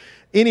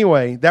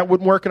 Anyway, that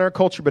wouldn't work in our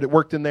culture, but it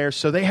worked in there.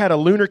 So they had a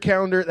lunar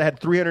calendar that had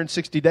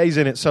 360 days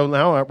in it. So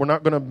now we're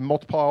not going to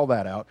multiply all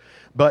that out.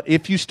 But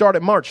if you start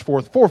at March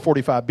 4th,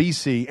 445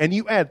 BC, and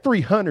you add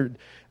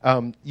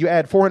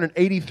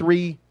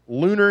 483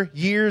 lunar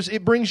years,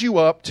 it brings you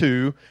up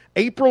to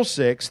April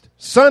 6th,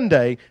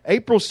 Sunday,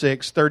 April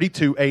 6th,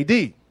 32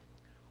 AD.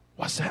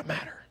 What's that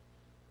matter?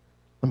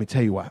 Let me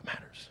tell you why it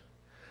matters.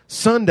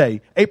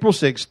 Sunday, April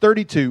 6,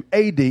 32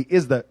 AD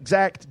is the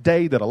exact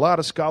day that a lot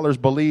of scholars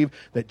believe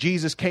that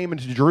Jesus came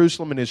into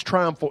Jerusalem in his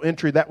triumphal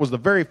entry. That was the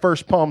very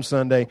first Palm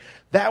Sunday.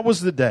 That was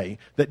the day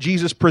that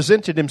Jesus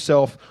presented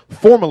himself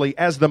formally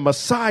as the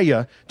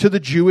Messiah to the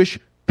Jewish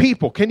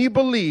people. Can you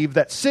believe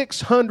that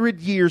 600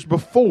 years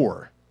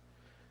before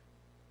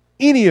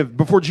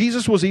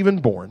Jesus was even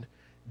born,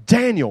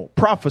 Daniel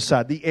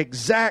prophesied the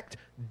exact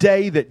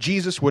day that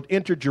Jesus would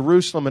enter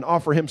Jerusalem and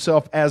offer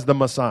himself as the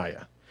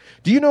Messiah?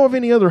 Do you know of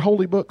any other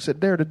holy books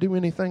that dare to do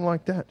anything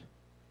like that?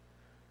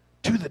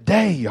 To the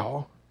day,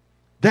 y'all.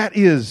 That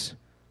is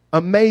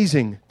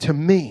amazing to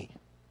me.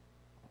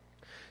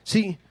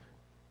 See,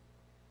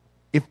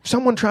 if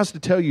someone tries to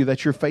tell you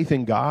that your faith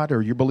in God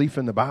or your belief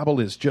in the Bible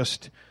is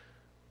just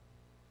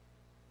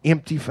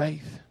empty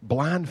faith,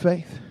 blind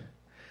faith,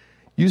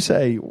 you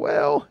say,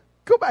 well,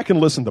 go back and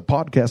listen to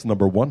podcast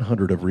number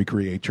 100 of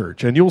Recreate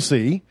Church, and you'll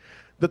see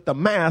that the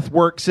math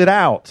works it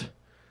out.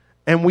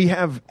 And we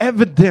have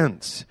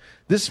evidence.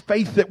 This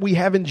faith that we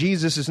have in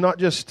Jesus is not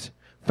just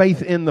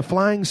faith in the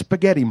flying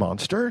spaghetti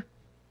monster.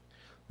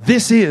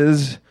 This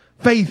is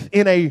faith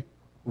in a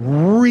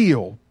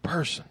real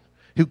person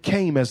who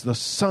came as the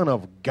Son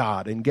of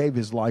God and gave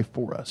his life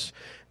for us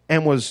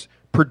and was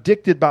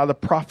predicted by the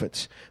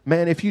prophets.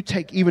 Man, if you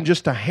take even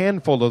just a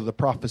handful of the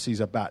prophecies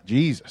about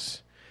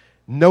Jesus,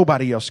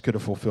 nobody else could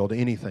have fulfilled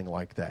anything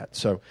like that.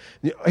 So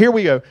here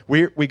we go.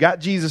 We got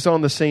Jesus on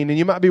the scene, and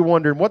you might be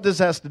wondering, what this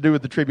has to do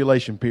with the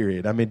tribulation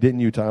period? I mean, didn't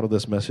you title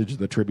this message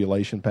The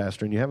Tribulation,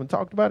 Pastor? And you haven't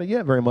talked about it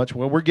yet very much.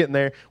 Well, we're getting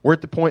there. We're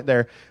at the point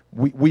there.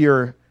 We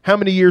are how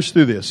many years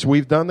through this?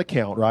 We've done the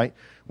count, right?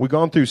 We've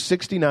gone through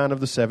 69 of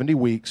the 70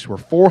 weeks. We're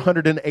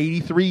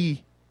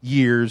 483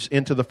 years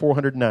into the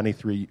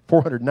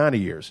 490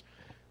 years.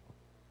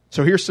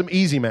 So here's some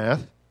easy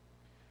math.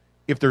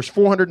 If there's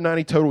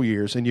 490 total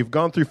years and you've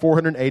gone through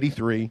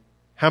 483,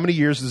 how many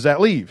years does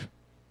that leave?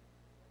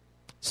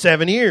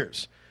 7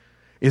 years.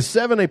 Is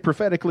 7 a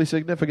prophetically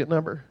significant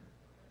number?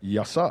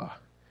 Yes, sir.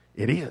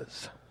 It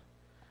is.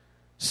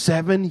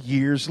 7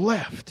 years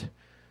left.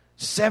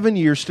 7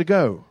 years to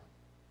go.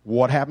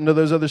 What happened to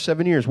those other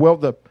 7 years? Well,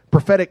 the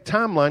prophetic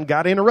timeline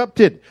got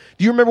interrupted.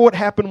 Do you remember what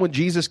happened when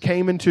Jesus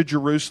came into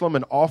Jerusalem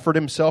and offered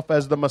himself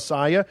as the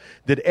Messiah?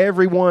 Did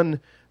everyone,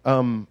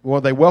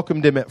 they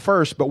welcomed him at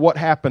first, but what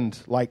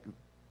happened like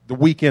the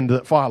weekend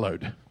that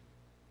followed?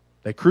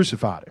 They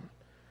crucified him.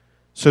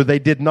 So they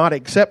did not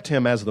accept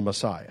him as the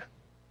Messiah.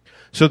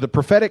 So the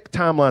prophetic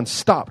timeline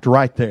stopped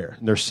right there.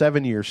 And there's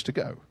 7 years to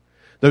go.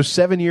 Those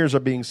 7 years are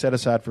being set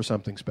aside for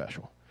something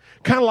special.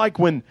 Kind of like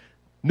when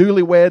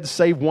newlyweds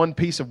save one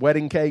piece of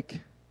wedding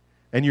cake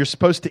and you're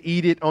supposed to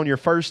eat it on your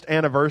first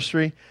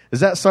anniversary.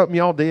 Is that something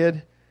y'all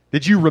did?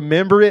 Did you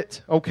remember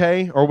it,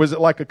 okay? Or was it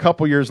like a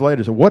couple years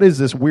later? So what is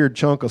this weird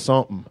chunk of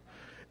something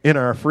in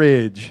our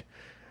fridge?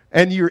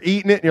 And you're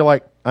eating it and you're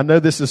like, I know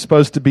this is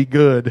supposed to be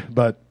good,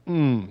 but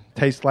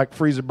tastes like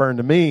freezer burn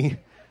to me.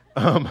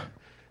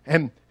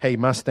 And hey,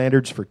 my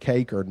standards for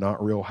cake are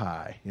not real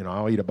high. You know,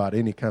 I'll eat about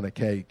any kind of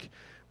cake.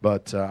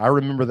 But I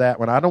remember that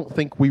when I don't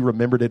think we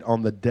remembered it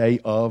on the day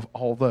of,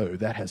 although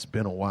that has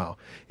been a while.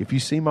 If you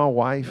see my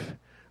wife,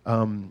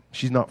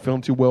 she's not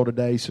feeling too well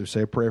today, so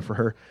say a prayer for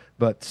her.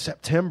 But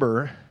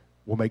September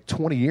will make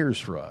 20 years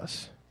for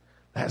us.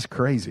 That's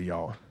crazy,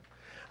 y'all.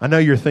 I know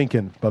you're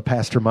thinking, but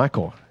Pastor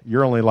Michael,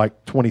 you're only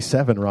like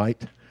 27,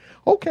 right?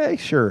 Okay,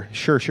 sure.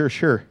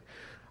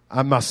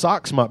 My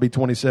socks might be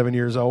 27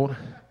 years old.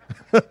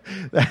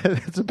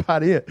 That's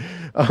about it.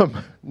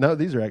 No,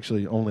 these are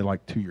actually only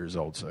like 2 years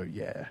old, so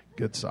yeah,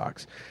 good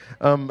socks.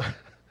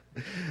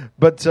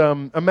 But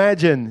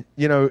imagine,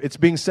 it's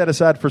being set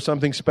aside for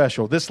something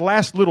special. This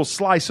last little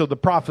slice of the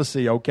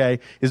prophecy, okay,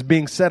 is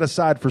being set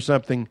aside for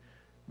something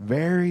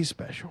very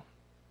special.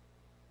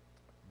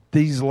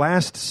 These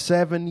last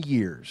 7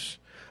 years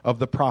of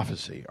the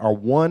prophecy are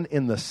one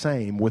and the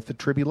same with the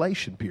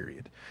tribulation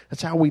period.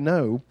 That's how we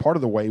know, part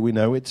of the way we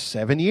know it's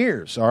 7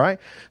 years, all right?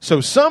 So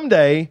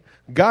someday,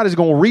 God is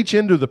going to reach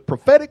into the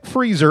prophetic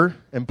freezer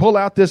and pull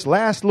out this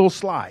last little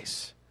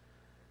slice.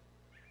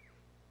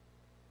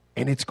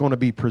 And it's going to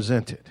be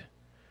presented.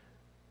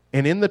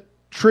 And in the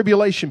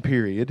tribulation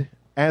period,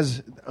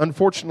 as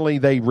unfortunately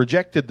they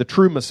rejected the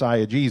true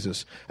Messiah,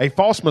 Jesus, a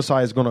false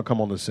Messiah is going to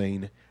come on the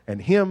scene,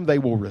 and him they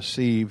will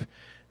receive.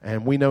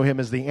 And we know him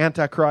as the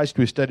Antichrist.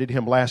 We studied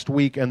him last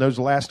week, and those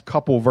last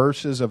couple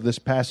verses of this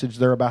passage,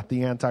 they're about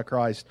the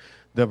Antichrist.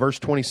 The verse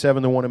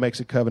 27, the one who makes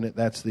a covenant,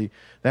 that's the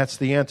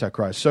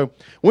Antichrist. So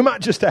we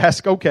might just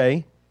ask,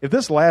 okay, if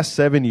this last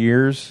 7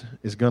 years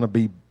is going to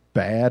be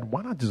bad,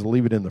 why not just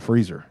leave it in the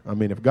freezer? I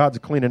mean, if God's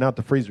cleaning out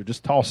the freezer,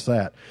 just toss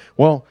that.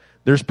 Well,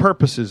 there's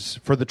purposes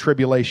for the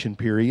tribulation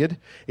period.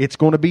 It's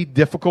going to be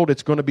difficult.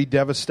 It's going to be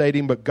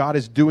devastating, but God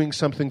is doing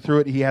something through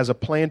it. He has a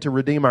plan to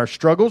redeem our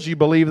struggles. You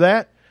believe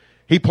that?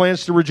 He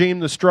plans to redeem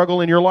the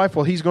struggle in your life.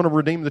 Well, he's going to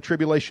redeem the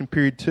tribulation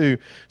period too.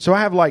 So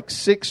I have like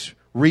 6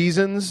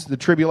 reasons, the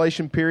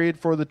tribulation period,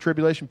 for the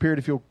tribulation period.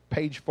 If you'll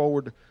page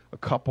forward a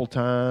couple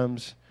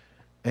times,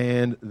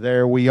 and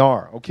there we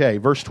are. Okay,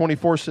 verse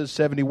 24 says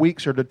 70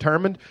 weeks are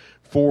determined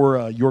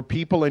for your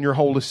people and your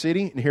holy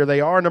city. And here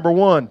they are. Number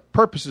 1,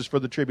 purposes for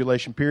the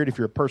tribulation period. If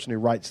you're a person who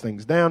writes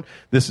things down,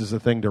 this is the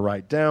thing to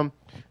write down.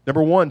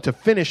 Number 1, to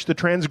finish the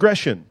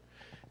transgression.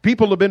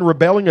 People have been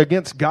rebelling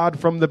against God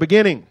from the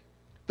beginning.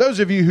 Those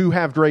of you who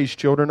have raised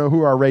children or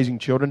who are raising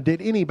children,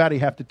 did anybody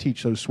have to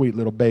teach those sweet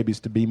little babies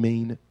to be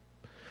mean?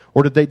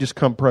 Or did they just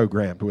come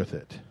programmed with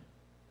it?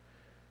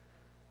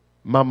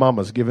 My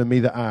mama's giving me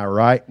the eye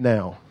right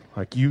now.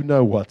 Like, you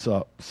know what's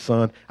up,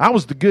 son. I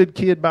was the good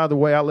kid, by the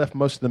way. I left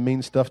most of the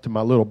mean stuff to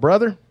my little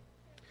brother.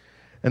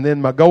 And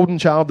then my golden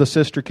child, the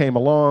sister, came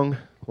along,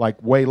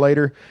 like, way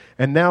later.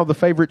 And now the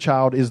favorite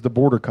child is the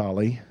border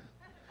collie.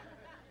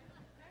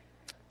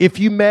 If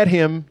you met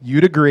him,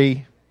 you'd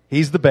agree.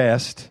 He's the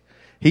best.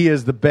 He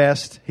is the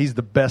best. He's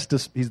the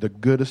bestest. He's the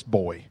goodest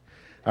boy.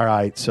 All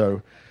right,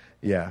 so,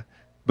 yeah.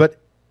 But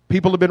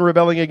people have been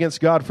rebelling against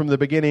God from the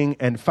beginning,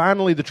 and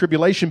finally the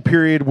tribulation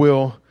period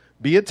will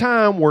be a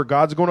time where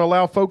God's going to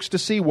allow folks to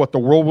see what the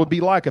world would be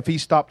like if he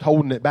stopped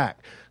holding it back.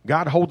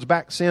 God holds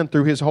back sin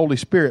through his Holy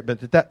Spirit,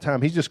 but at that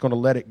time, he's just going to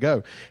let it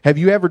go. Have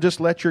you ever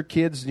just let your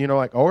kids,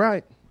 like, all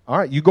right,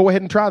 you go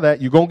ahead and try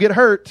that. You're going to get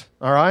hurt,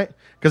 all right?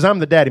 Because I'm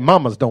the daddy.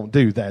 Mamas don't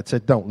do that.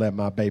 Said, don't let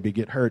my baby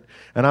get hurt.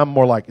 And I'm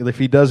more like, if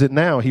he does it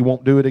now, he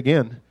won't do it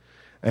again.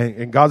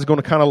 And God's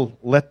going to kind of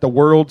let the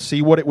world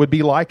see what it would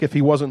be like if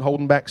he wasn't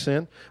holding back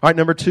sin. All right,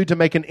 number 2, to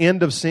make an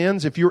end of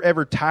sins. If you're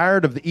ever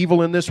tired of the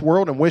evil in this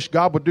world and wish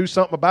God would do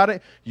something about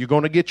it, you're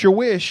going to get your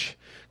wish,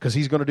 because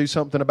he's going to do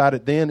something about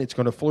it then. It's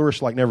going to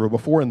flourish like never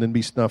before and then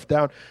be snuffed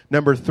out.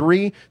 Number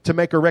 3, to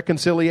make a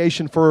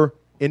reconciliation for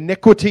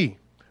iniquity.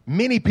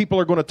 Many people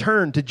are going to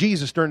turn to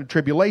Jesus during the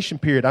tribulation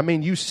period. I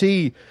mean, you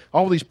see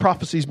all these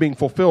prophecies being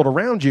fulfilled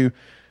around you.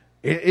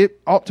 It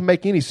ought to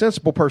make any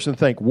sensible person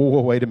think, whoa,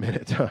 wait a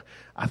minute.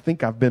 I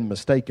think I've been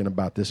mistaken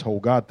about this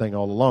whole God thing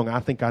all along. I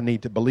think I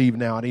need to believe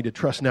now. I need to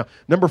trust now.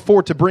 Number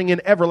 4, to bring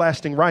in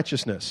everlasting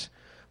righteousness.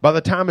 By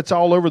the time it's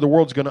all over, the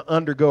world's going to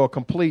undergo a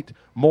complete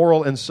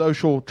moral and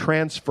social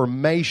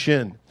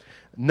transformation.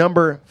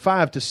 Number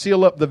 5, to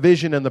seal up the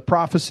vision and the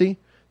prophecy.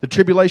 The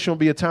tribulation will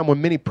be a time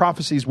when many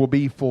prophecies will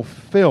be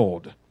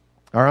fulfilled.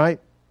 All right?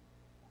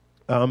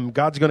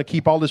 God's going to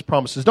keep all His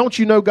promises. Don't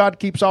you know God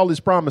keeps all His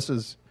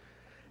promises?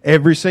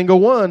 Every single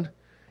one.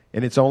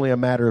 And it's only a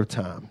matter of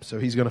time. So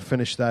He's going to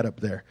finish that up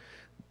there.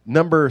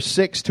 Number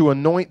 6, to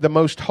anoint the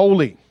most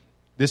holy.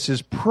 This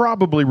is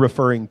probably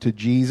referring to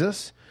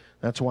Jesus.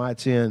 That's why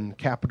it's in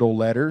capital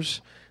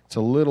letters. It's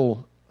a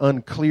little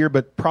unclear,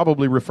 but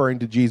probably referring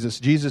to Jesus.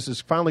 Jesus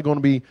is finally going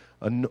to be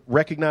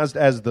recognized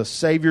as the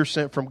Savior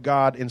sent from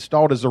God,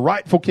 installed as the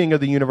rightful King of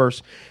the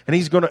universe, and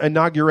He's going to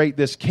inaugurate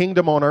this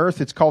kingdom on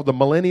earth. It's called the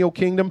Millennial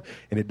Kingdom,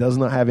 and it does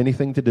not have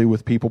anything to do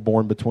with people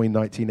born between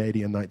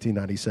 1980 and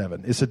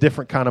 1997. It's a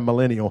different kind of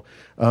millennial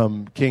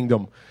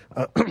kingdom.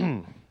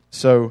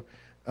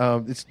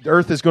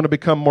 Earth is going to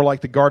become more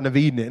like the Garden of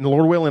Eden. And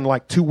Lord willing, in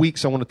like 2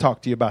 weeks, I want to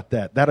talk to you about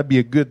that. That'll be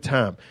a good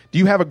time. Do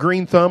you have a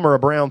green thumb or a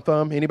brown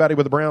thumb? Anybody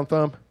with a brown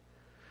thumb?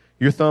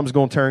 Your thumb's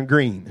going to turn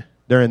green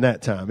during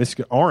that time. It's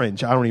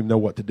orange. I don't even know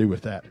what to do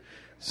with that.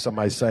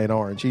 Somebody's saying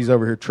orange. He's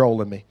over here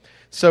trolling me.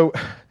 So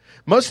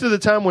most of the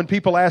time when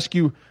people ask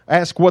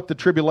what the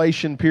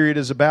tribulation period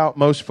is about,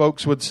 most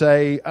folks would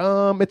say,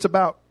 it's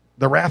about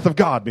the wrath of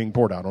God being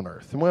poured out on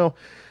earth. And well,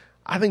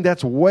 I think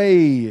that's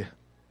way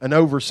an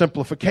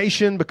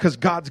oversimplification, because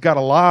God's got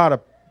a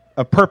lot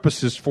of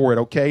purposes for it,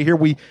 okay? Here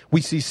we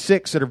see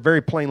 6 that are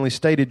very plainly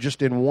stated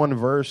just in one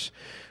verse.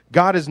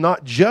 God is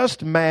not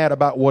just mad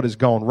about what has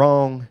gone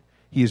wrong.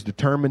 He is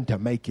determined to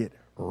make it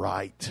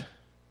right.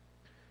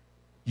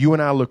 You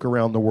and I look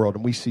around the world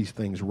and we see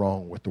things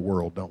wrong with the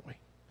world, don't we?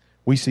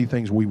 We see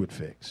things we would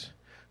fix.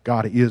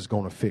 God is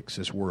going to fix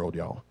this world,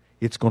 y'all.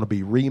 It's going to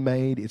be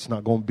remade. It's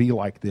not going to be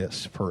like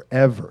this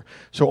forever.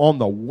 So on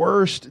the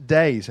worst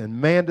days,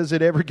 and man, does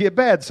it ever get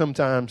bad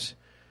sometimes,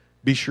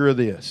 be sure of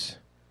this: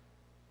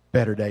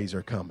 better days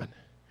are coming.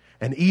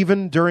 And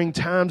even during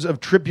times of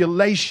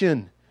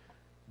tribulation,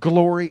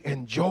 glory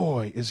and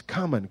joy is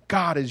coming.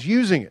 God is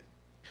using it.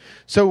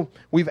 So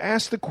we've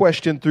asked the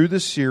question through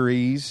this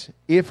series,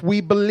 if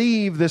we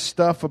believe this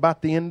stuff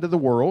about the end of the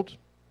world,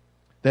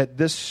 that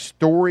this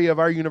story of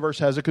our universe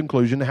has a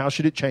conclusion, how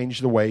should it change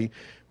the way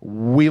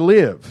we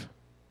live?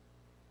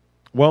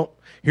 Well,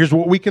 here's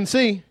what we can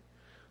see.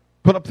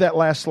 Put up that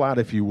last slide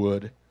if you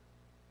would.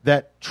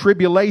 That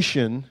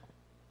tribulation,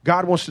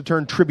 God wants to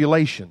turn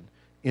tribulation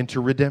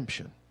into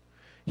redemption.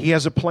 He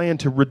has a plan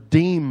to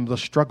redeem the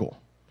struggle.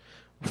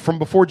 From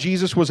before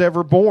Jesus was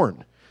ever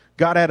born,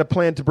 God had a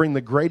plan to bring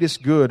the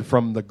greatest good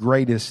from the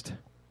greatest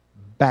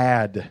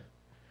bad.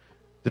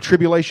 The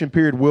tribulation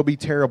period will be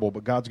terrible,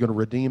 but God's going to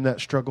redeem that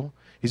struggle.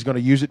 He's going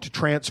to use it to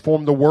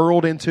transform the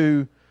world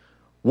into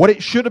what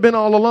it should have been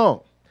all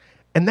along.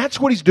 And that's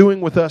what He's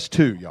doing with us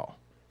too, y'all.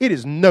 It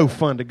is no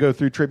fun to go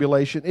through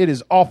tribulation. It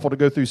is awful to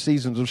go through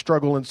seasons of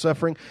struggle and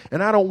suffering,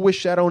 and I don't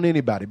wish that on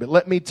anybody. But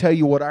let me tell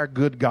you what our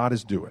good God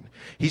is doing.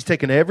 He's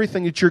taking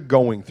everything that you're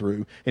going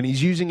through, and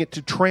He's using it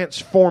to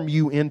transform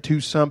you into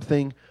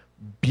something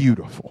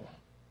beautiful.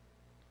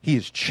 He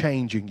is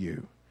changing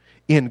you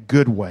in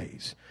good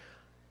ways.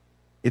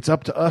 It's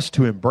up to us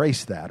to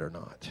embrace that or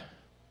not.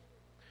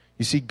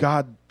 You see,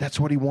 God, that's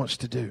what He wants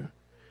to do.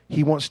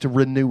 He wants to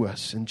renew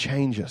us and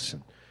change us.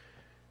 And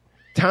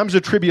times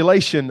of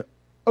tribulation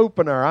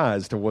open our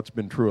eyes to what's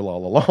been true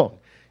all along.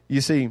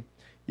 You see,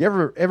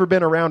 you ever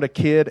been around a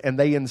kid and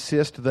they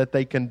insist that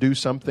they can do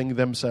something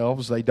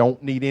themselves? They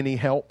don't need any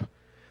help.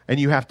 And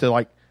you have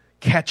to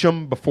catch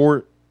them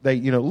before they,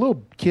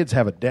 little kids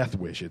have a death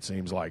wish, it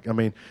seems like. I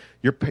mean,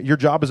 your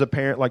job as a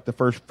parent, the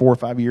first 4 or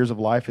 5 years of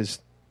life, is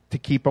to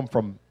keep them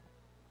from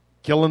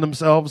killing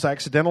themselves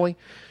accidentally.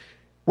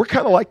 We're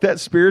kind of like that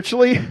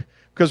spiritually,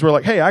 because we're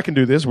like, hey, I can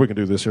do this. We can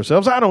do this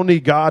ourselves. I don't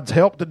need God's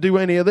help to do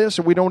any of this.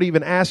 And we don't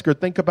even ask or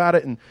think about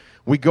it. And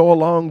we go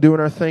along doing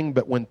our thing.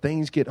 But when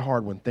things get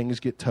hard, when things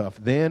get tough,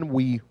 then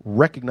we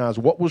recognize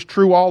what was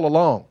true all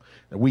along,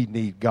 that we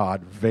need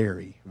God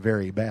very,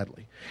 very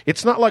badly.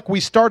 It's not like we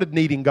started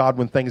needing God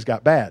when things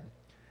got bad.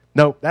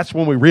 No, that's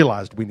when we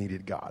realized we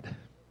needed God.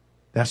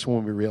 That's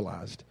when we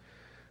realized.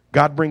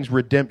 God brings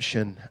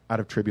redemption out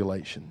of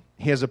tribulation.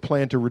 He has a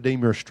plan to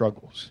redeem your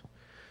struggles.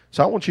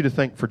 So I want you to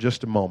think for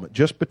just a moment,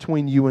 just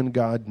between you and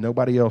God,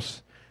 nobody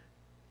else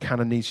kind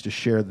of needs to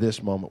share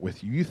this moment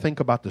with you. You think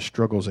about the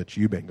struggles that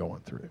you've been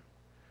going through.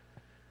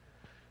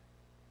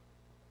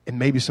 And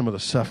maybe some of the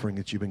suffering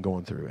that you've been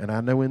going through. And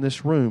I know in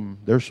this room,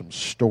 there's some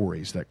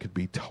stories that could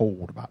be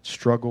told about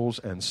struggles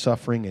and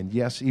suffering and,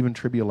 yes, even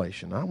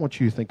tribulation. I want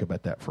you to think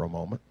about that for a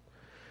moment.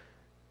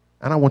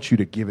 And I want you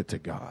to give it to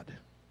God,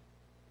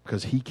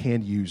 because He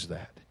can use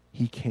that.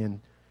 He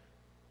can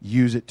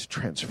use it to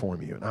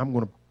transform you.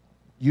 And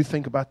you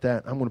think about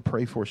that. I'm going to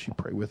pray for us. You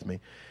pray with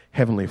me.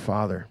 Heavenly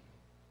Father,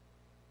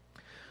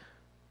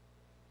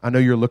 I know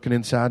You're looking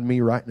inside me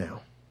right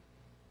now.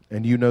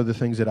 And You know the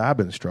things that I've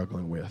been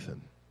struggling with.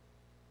 And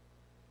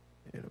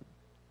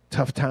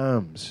tough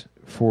times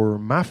for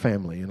my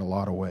family in a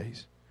lot of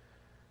ways.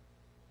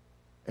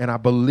 And I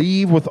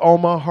believe with all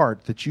my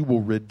heart that you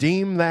will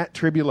redeem that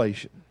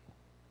tribulation.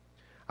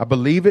 I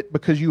believe it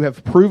because you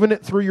have proven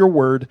it through your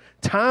word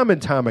time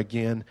and time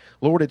again.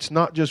 Lord, it's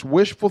not just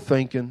wishful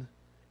thinking,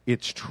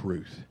 it's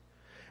truth.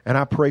 And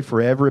I pray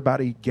for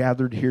everybody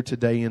gathered here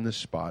today in this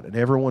spot and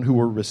everyone who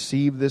will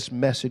receive this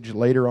message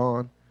later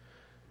on,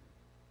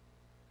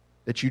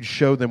 that you'd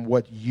show them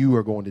what you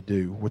are going to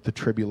do with the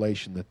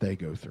tribulation that they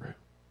go through.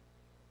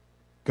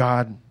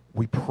 God,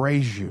 we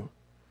praise you.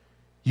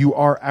 You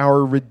are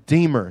our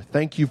Redeemer.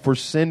 Thank you for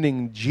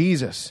sending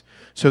Jesus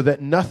so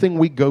that nothing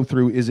we go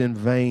through is in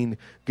vain.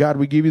 God,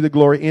 we give you the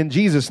glory in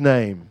Jesus'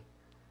 name.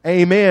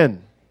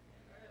 Amen.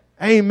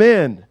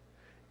 Amen.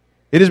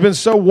 It has been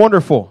so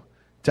wonderful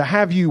to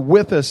have you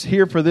with us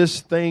here for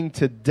this thing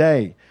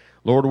today.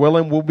 Lord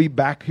willing, we'll be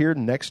back here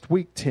next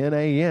week, 10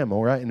 a.m.,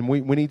 all right? And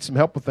we need some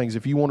help with things.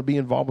 If you want to be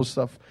involved with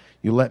stuff,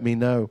 you let me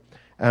know.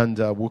 And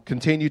we'll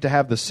continue to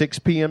have the 6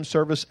 p.m.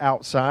 service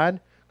outside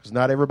because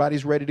not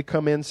everybody's ready to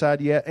come inside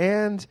yet.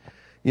 And,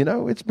 you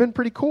know, it's been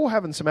pretty cool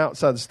having some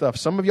outside stuff.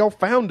 Some of y'all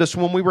found us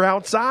when we were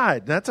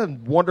outside. That's a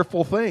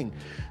wonderful thing.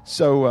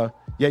 So,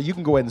 yeah, you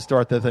can go ahead and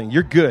start that thing.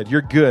 You're good.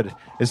 You're good.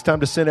 It's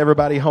time to send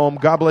everybody home.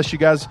 God bless you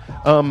guys.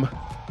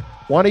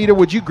 Juanita,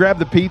 would you grab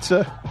the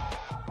pizza?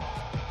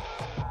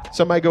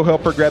 Somebody go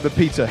help her grab the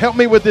pizza. Help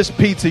me with this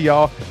pizza,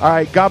 y'all. All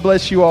right, God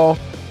bless you all.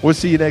 We'll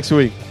see you next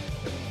week.